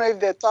appreciate I don't that. know if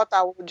they thought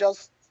I would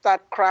just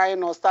start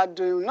crying or start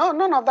doing, no,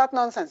 none of that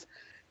nonsense.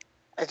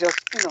 I just,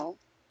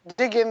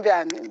 dig in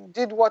there and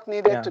did what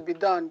needed Yeah. to be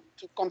done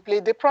to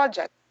complete the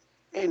project,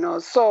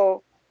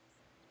 So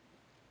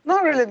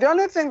not really. The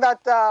only thing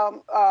that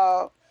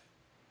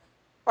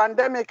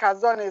pandemic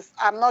has done is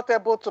I'm not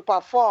able to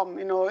perform.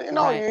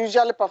 Right. You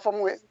usually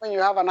perform when you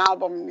have an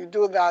album. You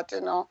do that,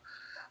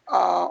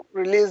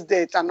 release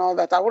date and all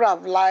that. I would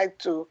have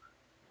liked to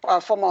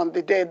perform on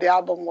the day the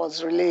album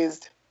was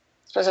released,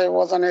 especially it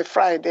was on a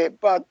Friday.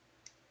 But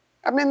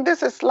I mean,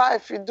 this is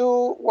life. You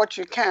do what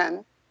you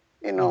can,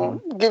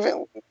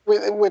 given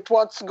with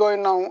what's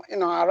going on,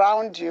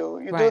 around you.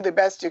 You do Right. the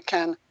best you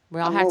can We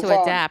all and have move to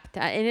on. adapt.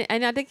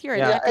 And I think you're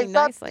Yeah. Yeah, adapting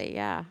exactly. nicely.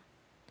 Yeah.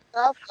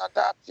 You have to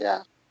adapt.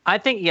 Yeah. I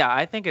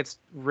think it's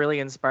really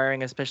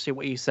inspiring, especially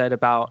what you said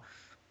about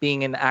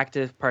being an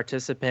active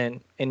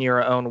participant in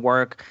your own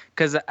work.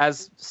 Because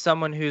as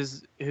someone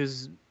who's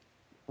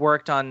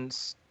worked on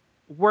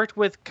worked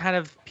with kind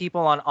of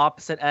people on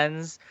opposite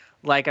ends,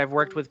 like I've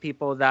worked with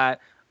people that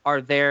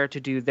are there to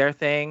do their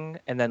thing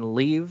and then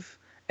leave,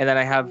 and then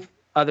I have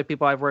other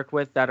people I've worked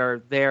with that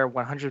are there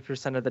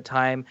 100% of the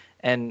time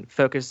and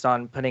focused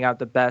on putting out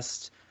the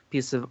best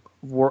piece of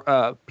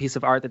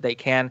art that they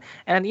can.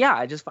 And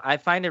yeah, I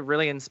find it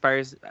really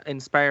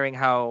inspiring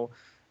how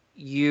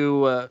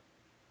you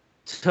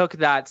took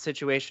that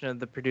situation of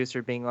the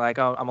producer being like,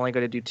 "Oh, I'm only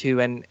going to do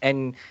two,"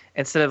 and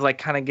instead of like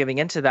kind of giving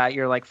into that,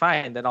 you're like,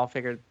 "Fine, then I'll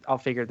figure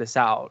this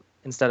out,"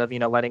 instead of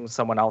letting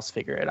someone else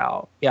figure it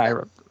out.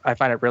 Yeah, I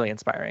find it really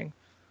inspiring.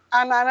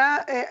 And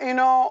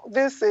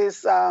this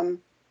is I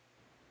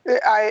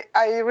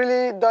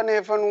really don't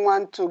even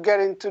want to get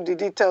into the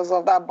details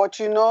of that, but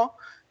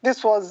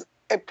this was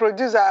a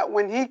producer.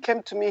 When he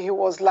came to me, he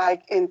was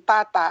like in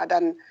tattered,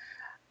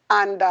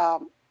 and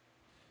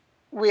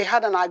we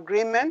had an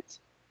agreement.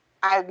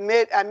 I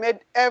made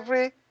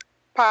every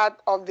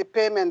part of the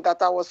payment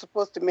that I was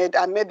supposed to make.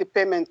 I made the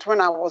payment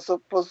when I was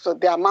supposed to,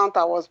 the amount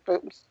I was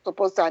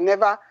supposed to. I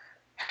never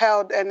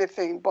held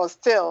anything, but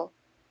still,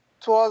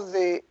 towards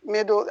the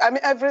middle, I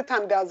mean, every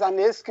time there's an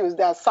excuse,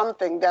 there's one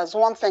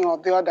thing or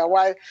the other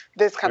why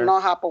this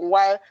cannot happen,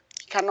 why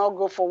cannot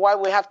go for, why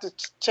we have to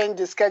change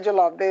the schedule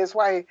of this,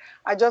 why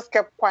I just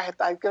kept quiet.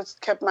 I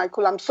just kept my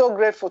cool. I'm so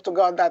grateful to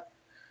God that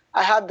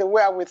I had the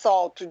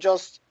wherewithal to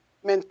just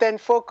maintain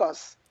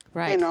focus.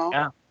 Right.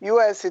 Yeah.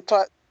 US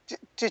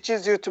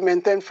teaches you to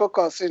maintain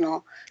focus.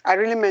 I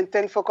really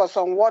maintain focus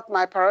on what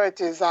my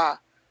priorities are,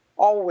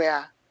 or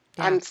were,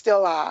 and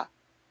still are.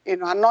 And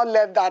not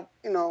let that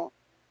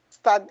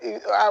start.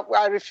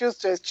 I refuse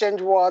to exchange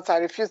words. I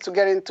refuse to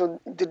get into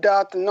the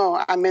dirt.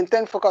 No, I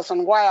maintain focus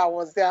on why I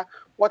was there,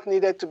 what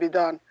needed to be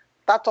done.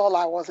 That's all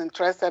I was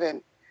interested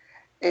in.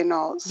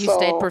 You so,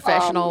 stayed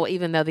professional,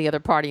 even though the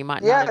other party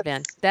might not have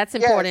been. That's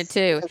important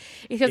too,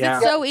 because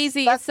it's so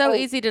easy. It's so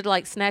easy to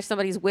like snatch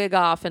somebody's wig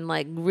off and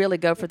like really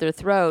go for their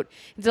throat.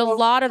 There's a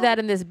lot of that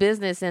in this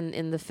business, and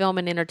in the film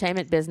and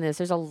entertainment business.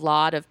 There's a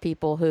lot of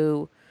people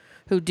who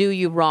do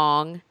you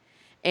wrong,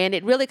 and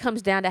it really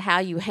comes down to how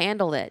you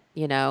handle it.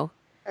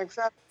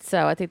 Exactly.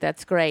 So I think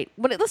that's great.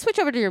 But let's switch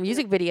over to your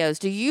music videos.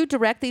 Do you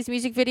direct these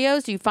music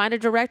videos? Do you find a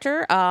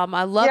director?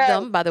 I love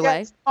them, by the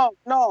way.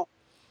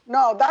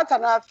 No, that's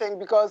another thing,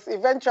 because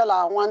eventually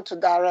I want to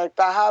direct.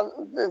 I have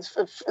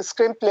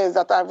screenplays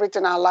that I've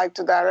written I like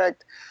to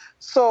direct.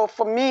 So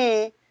for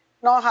me,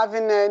 not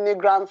having any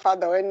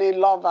grandfather or any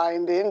lover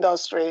in the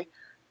industry,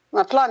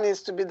 my plan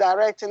is to be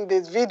directing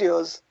these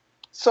videos,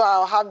 so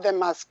I'll have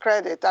them as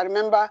credit. I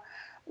remember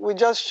we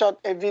just shot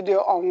a video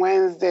on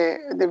Wednesday,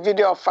 the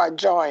video of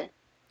Joy.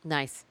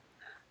 Nice.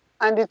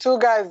 And the two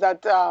guys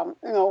that,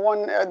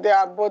 they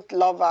are both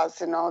lovers,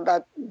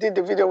 that did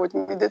the video with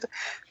me. They said,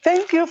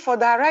 "Thank you for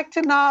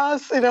directing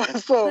us." So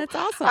that's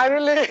awesome. I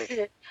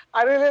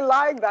really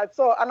like that.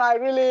 So, and I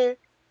really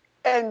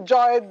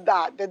enjoyed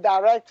that, the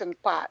directing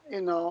part,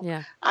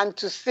 and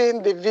to see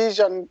the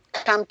vision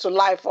come to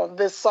life of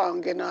this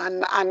song, and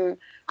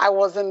I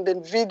was in the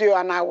video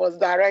and I was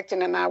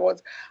directing, and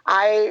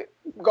I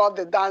got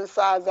the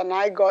dancers, and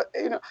I got,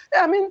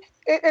 I mean,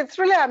 it's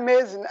really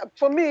amazing.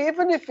 For me,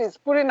 even if it's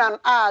putting an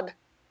ad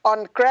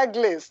on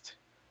Craigslist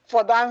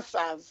for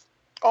dancers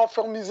or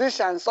for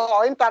musicians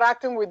or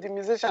interacting with the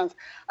musicians.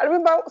 I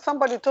remember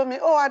somebody told me,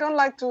 "Oh, I don't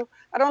like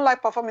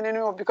performing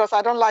anymore because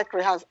I don't like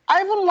rehearsing."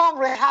 I even love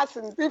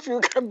rehearsing, if you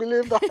can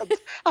believe that.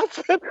 I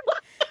said,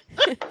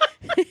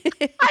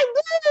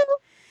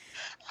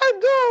 I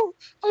do.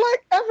 I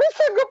like every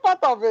single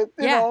part of it,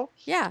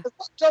 Yeah. It's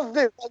not just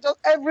this. I just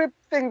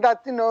everything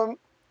that,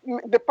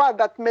 the part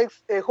that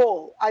makes a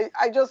whole.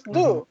 I just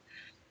do.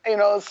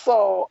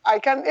 So I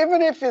can,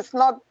 even if it's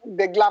not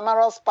the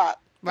glamorous part,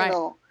 right.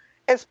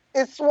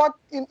 It's what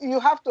you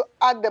have to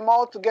add them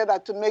all together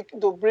to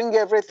bring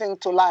everything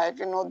to life,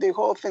 the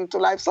whole thing to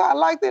life. So I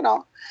like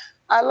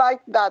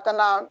that,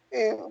 and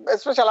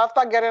especially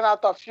after getting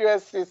out of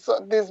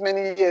USC these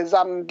many years,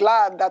 I'm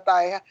glad that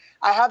I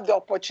have the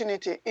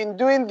opportunity in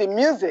doing the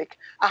music.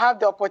 I have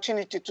the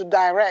opportunity to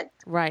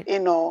direct, right,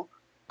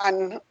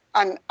 and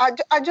And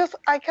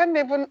I can't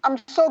even, I'm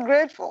so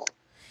grateful.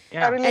 I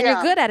Yeah. really And you're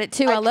am. good at it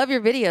too. I I- love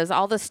your videos,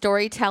 all the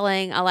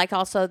storytelling. I like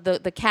also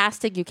the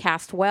casting. You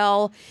cast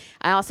well.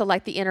 I also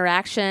like the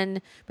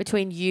interaction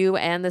between you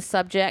and the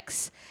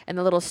subjects and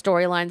the little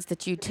storylines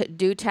that you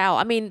do tell.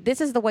 I mean, this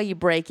is the way you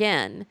break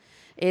in.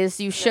 Is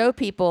you show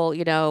people,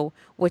 you know,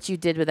 what you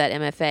did with that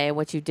MFA and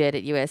what you did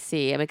at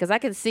USC. I mean, because I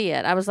can see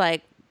it. I was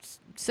like,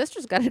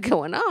 sister's got it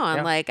going on.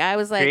 Yeah. Like I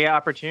was like, Create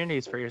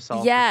opportunities for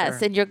yourself. yes,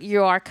 For sure. and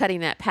you are cutting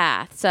that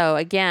path. So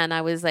again,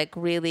 I was like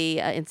really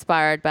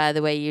inspired by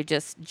the way you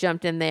just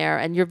jumped in there,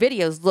 and your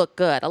videos look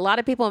good. A lot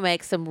of people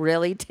make some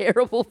really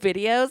terrible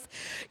videos.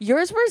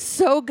 Yours were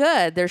so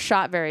good. They're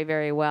shot very,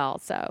 very well.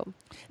 So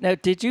Now,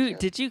 did you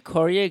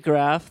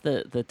choreograph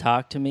the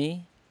Talk to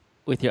Me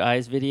with Your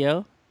Eyes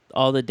video?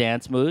 All the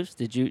dance moves?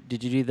 Did you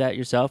do that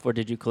yourself, or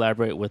did you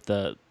collaborate with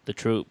the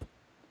troupe?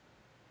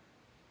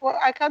 well,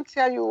 I can't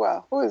hear you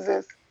well. Who is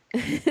this?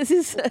 this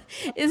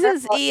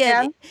is Oh,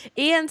 Ian. Ian?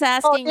 Ian's Oh,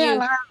 asking Ian, you.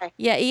 hi.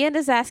 Yeah, Ian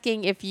is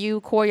asking if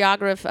you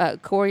choreograph.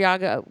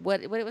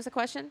 What was the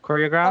question?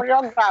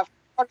 Choreograph.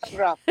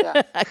 Choreograph,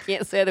 yeah. I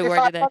can't say the If word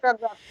I today.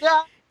 choreograph,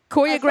 yeah.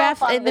 Choreograph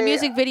Myself in and the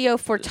music video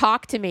for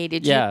 "Talk to Me."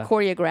 Did Yeah. you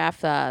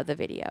choreograph the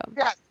video?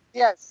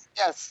 Yes,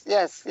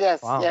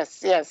 Wow.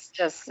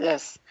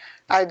 yes.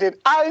 I did.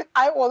 I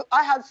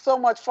had so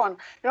much fun.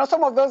 You know,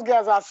 some of those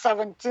girls are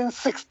 17,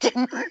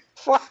 16,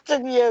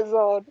 14 years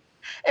old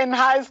in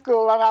high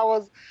school,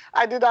 and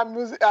I did a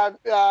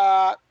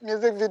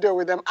music video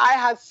with them. I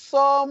had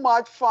so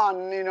much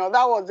fun. You know,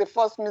 that was the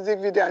first music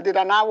video I did,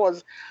 and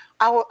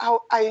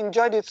I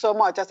enjoyed it so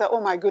much. I said,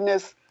 oh my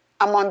goodness,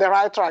 I'm on the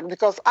right track,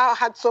 because I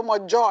had so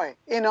much joy,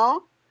 you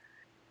know.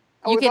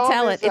 You With can all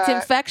tell these, it. It's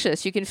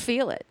infectious. You can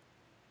feel it.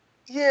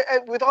 yeah,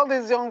 with all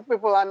these young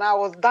people, and I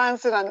was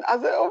dancing, and I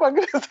said, oh my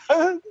goodness.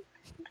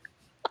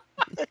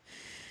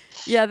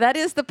 Yeah, that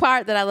is the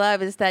part that I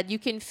love, is that you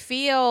can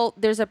feel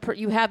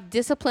you have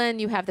discipline,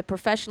 you have the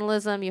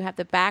professionalism, you have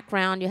the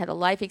background, you have the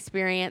life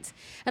experience.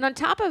 And on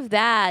top of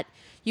that,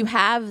 you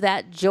have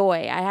that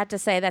joy. I have to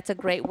say that's a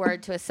great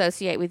word to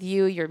associate with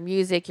you, your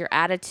music, your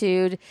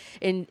attitude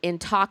in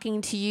talking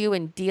to you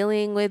and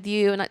dealing with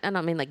you. And I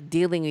don't mean like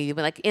dealing with you,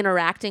 but like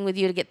interacting with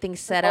you to get things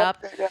set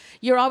up. Yeah.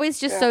 You're always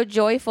just Yeah. so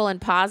joyful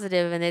and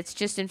positive, and it's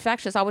just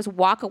infectious. I always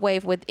walk away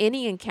with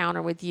any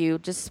encounter with you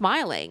just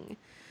smiling.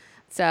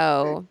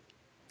 So,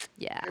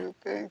 yeah.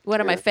 Thank One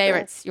of my you.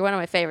 favorites. You're one of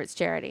my favorites,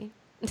 Charity.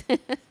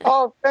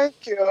 Oh,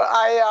 thank you.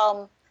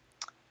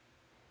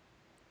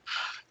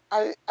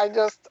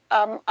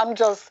 I'm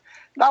just,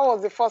 that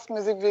was the first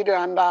music video,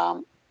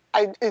 and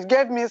it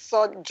gave me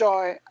such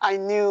joy. I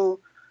knew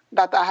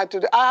that I had to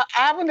do. I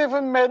haven't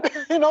even made,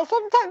 you know,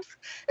 sometimes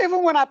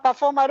even when I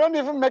perform, I don't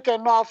even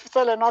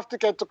sell enough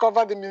ticket to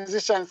cover the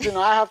musicians. You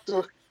know, I have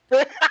to.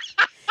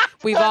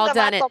 We've spend all a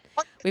done lot it. of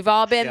money. We've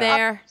all been Yeah.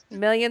 there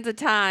millions of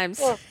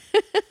times. Oh.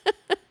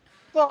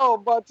 So,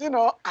 but you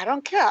know, I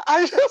don't care.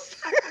 I just.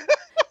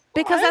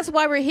 Because that's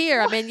why we're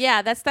here. I mean,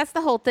 yeah, that's the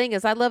whole thing.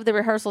 Is I love the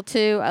rehearsal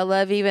too. I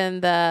love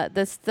even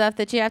the stuff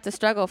that you have to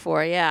struggle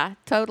for. Yeah,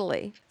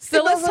 totally. So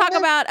It let's doesn't talk make-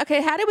 about,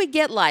 okay, how do we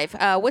get Life?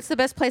 What's the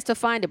best place to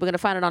find it? We're going to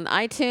find it on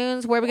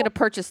iTunes. Where are we going to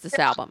purchase this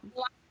album?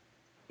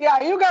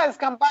 Yeah, you guys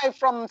can buy it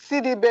from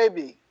CD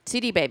Baby.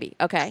 CD Baby.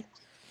 Okay.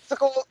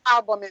 Physical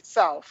album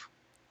itself.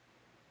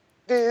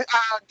 The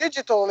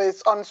digital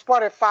is on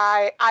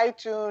Spotify,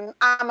 iTunes,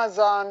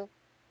 Amazon.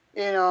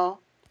 You know.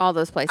 All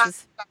those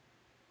places.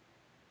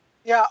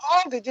 Yeah,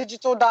 all the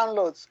digital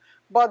downloads.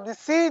 But the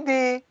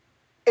CD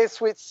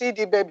is with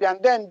CD Baby,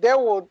 and then they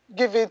will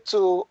give it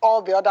to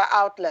all the other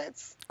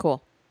outlets.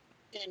 Cool.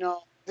 You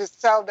know, they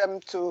sell them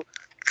to,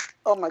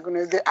 oh my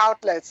goodness, the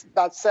outlets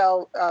that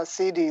sell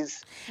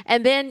CDs.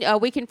 And then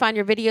we can find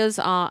your videos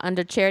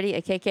under Charity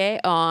AKK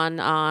on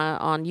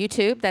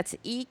YouTube. That's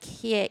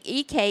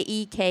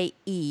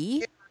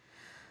EKEKE.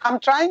 I'm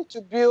trying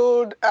to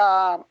build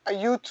a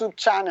YouTube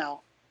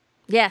channel.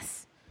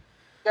 Yes.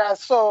 Yeah,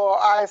 so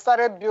I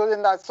started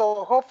building that.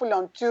 So hopefully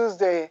on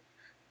Tuesday,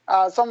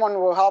 someone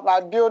will help. I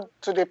build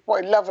to the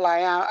level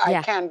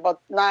I can, but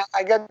now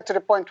I get to the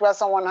point where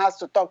someone has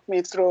to talk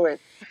me through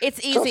it.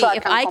 It's So easy. I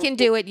If can I can complete-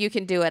 do it, you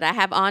can do it. I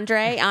have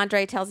Andre.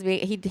 Andre tells me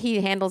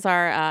he handles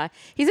our.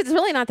 He said it's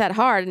really not that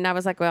hard, and I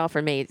was like, well,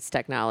 for me, it's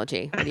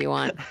technology. What do you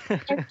want?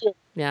 Thank you.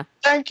 Yeah.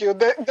 Thank you.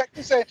 They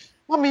say,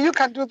 Mommy, you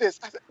can do this.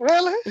 I said,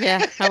 really?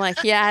 Yeah. I'm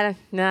like, yeah,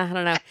 I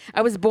don't know.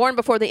 I was born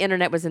before the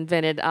internet was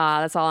invented.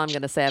 That's all I'm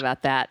going to say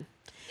about that.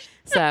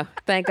 So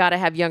thank God I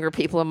have younger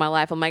people in my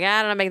life. I'm like,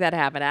 I don't know, make that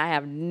happen. I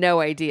have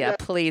no idea.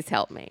 Please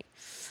help me.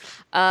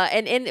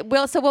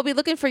 So we'll be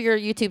looking for your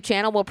YouTube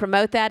channel. We'll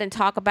promote that and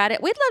talk about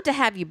it. We'd love to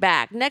have you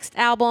back. Next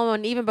album,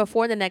 and even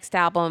before the next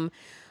album,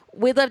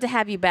 we'd love to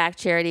have you back,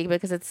 Charity,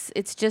 because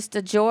it's just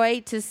a joy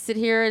to sit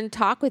here and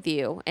talk with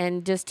you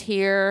and just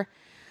hear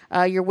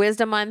your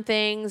wisdom on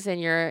things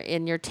and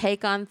your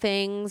take on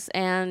things,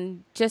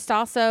 and just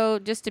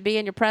to be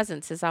in your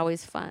presence is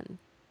always fun.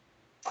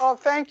 Oh,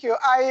 thank you.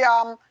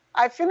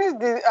 I finished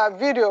the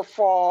video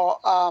for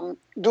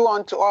Do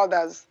Unto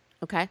Others,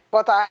 Okay.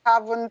 but I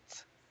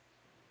haven't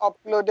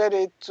uploaded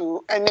it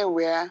to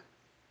anywhere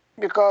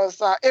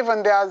because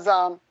even there's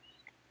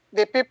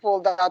the people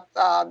that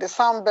the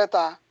Sound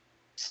Better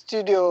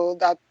studio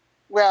that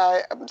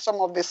where some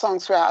of the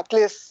songs were, at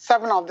least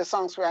 7 of the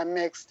songs were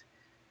mixed.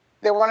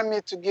 They wanted me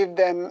to give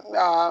them,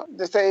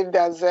 they say if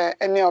there's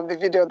any of the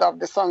videos of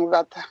the songs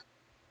that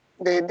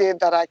they did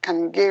that I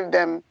can give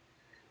them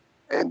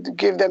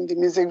the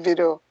music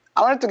video.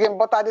 I wanted to give,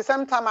 but at the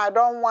same time, I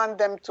don't want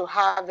them to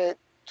have it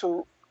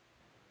to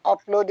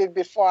upload it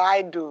before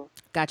I do.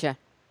 Gotcha.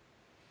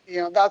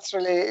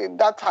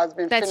 That has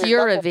been. That's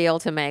your reveal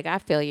to make. I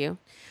feel you.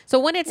 So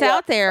when it's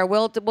out there,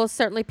 we'll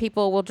certainly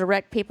we'll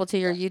direct people to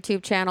your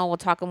YouTube channel. We'll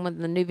talk them when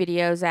the new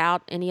video's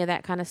out. Any of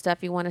that kind of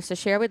stuff you want us to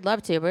share, we'd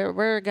love to.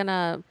 We're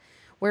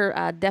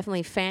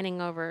definitely fanning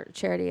over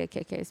Charity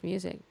Akeke's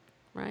music,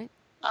 right?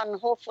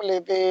 And hopefully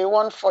the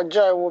one for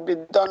Joy will be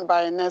done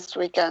by next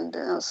weekend.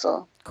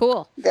 So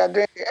cool. They're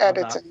doing the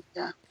editing.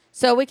 Yeah.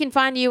 So we can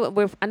find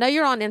you. I know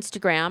you're on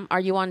Instagram. Are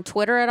you on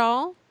Twitter at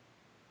all?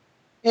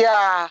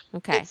 Yeah.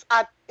 Okay.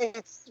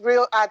 It's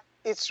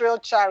Real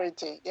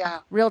Charity. Yeah.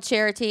 Real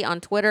Charity on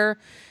Twitter,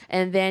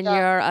 and then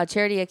you're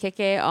Charity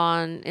Akeke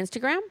on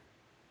Instagram.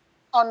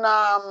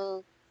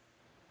 On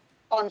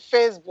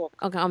Facebook.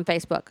 Okay, on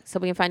Facebook. So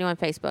we can find you on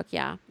Facebook.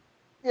 Yeah.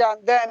 Yeah.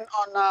 Then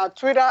on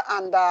Twitter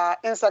and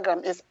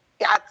Instagram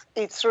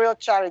it's Real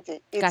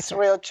Charity. It's Gotcha.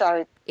 Real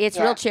Charity. It's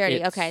Real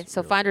Charity. Okay.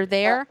 So find her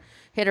there. Yeah.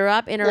 Hit her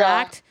up.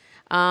 Interact.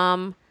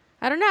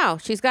 I don't know.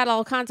 She's got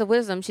all kinds of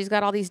wisdom. She's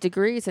got all these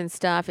degrees and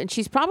stuff, and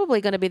she's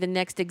probably going to be the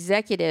next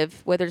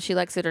executive, whether she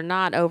likes it or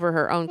not, over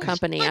her own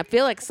company. I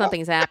feel like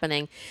something's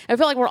happening. I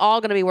feel like we're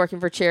all going to be working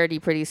for Charity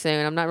pretty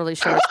soon. I'm not really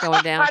sure what's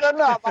going down. I don't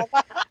know about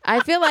that. I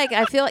feel like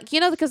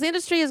because the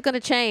industry is going to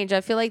change. I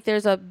feel like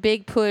there's a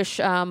big push.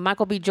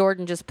 Michael B.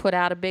 Jordan just put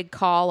out a big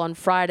call on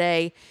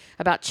Friday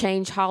about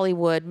Change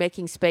Hollywood,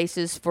 making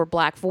spaces for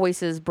Black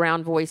voices,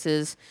 brown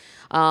voices,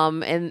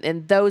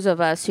 and those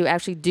of us who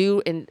actually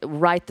do and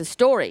write the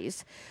stories.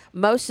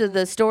 Most of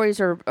the stories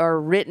are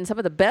written, some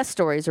of the best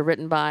stories are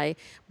written by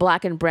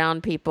Black and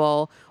brown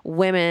people,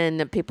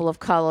 women, people of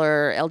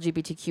color,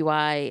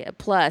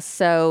 LGBTQI+.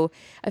 So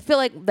I feel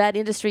like that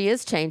industry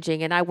is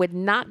changing, and I would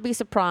not be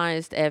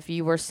surprised if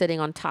you were sitting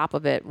on top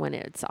of it when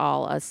it's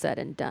all said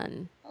and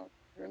done.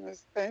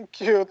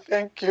 Thank you.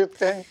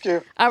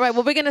 All right.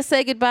 Well, we're going to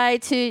say goodbye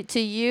to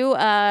you,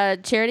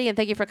 Charity, and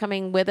thank you for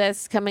coming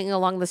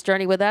along this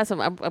journey with us.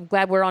 I'm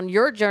glad we're on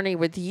your journey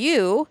with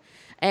you,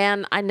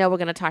 and I know we're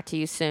going to talk to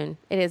you soon.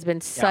 It has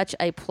been such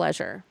a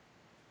pleasure.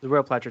 It's a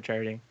real pleasure,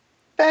 Charity.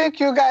 Thank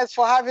you guys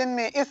for having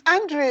me. Is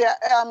Andrea,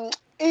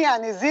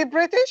 Ian, is he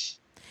British?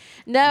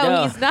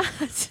 No, he's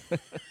not.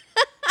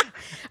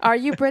 Are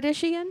you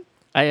British, Ian?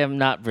 I am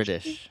not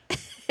British.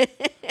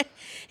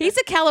 He's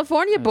a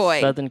California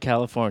boy. Southern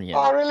California.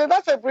 Oh, really?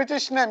 That's a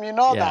British name. You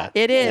know that?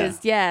 It is,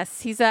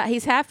 yes. He's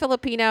half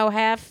Filipino,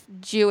 half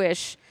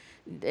Jewish.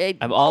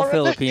 I'm all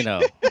Filipino.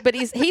 But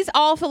he's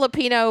all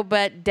Filipino,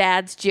 but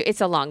dad's Jew.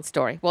 It's a long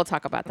story. We'll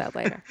talk about that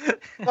later.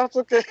 That's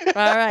okay.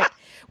 All right.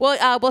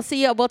 Well, we'll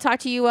see you. We'll talk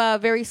to you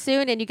very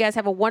soon. And you guys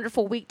have a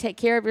wonderful week. Take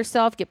care of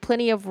yourself. Get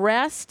plenty of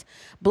rest.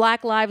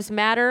 Black Lives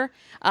Matter.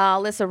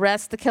 Let's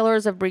arrest the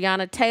killers of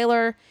Breonna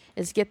Taylor.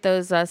 Is get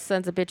those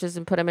sons of bitches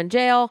and put them in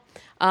jail.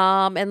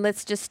 And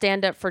let's just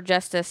stand up for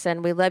justice.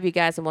 And we love you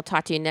guys. And we'll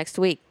talk to you next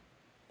week.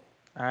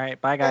 All right.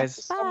 Bye, guys.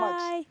 Thank you so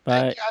much.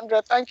 Bye. Thank you,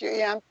 Andrea. Thank you,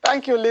 Ian.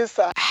 Thank you,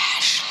 Lisa.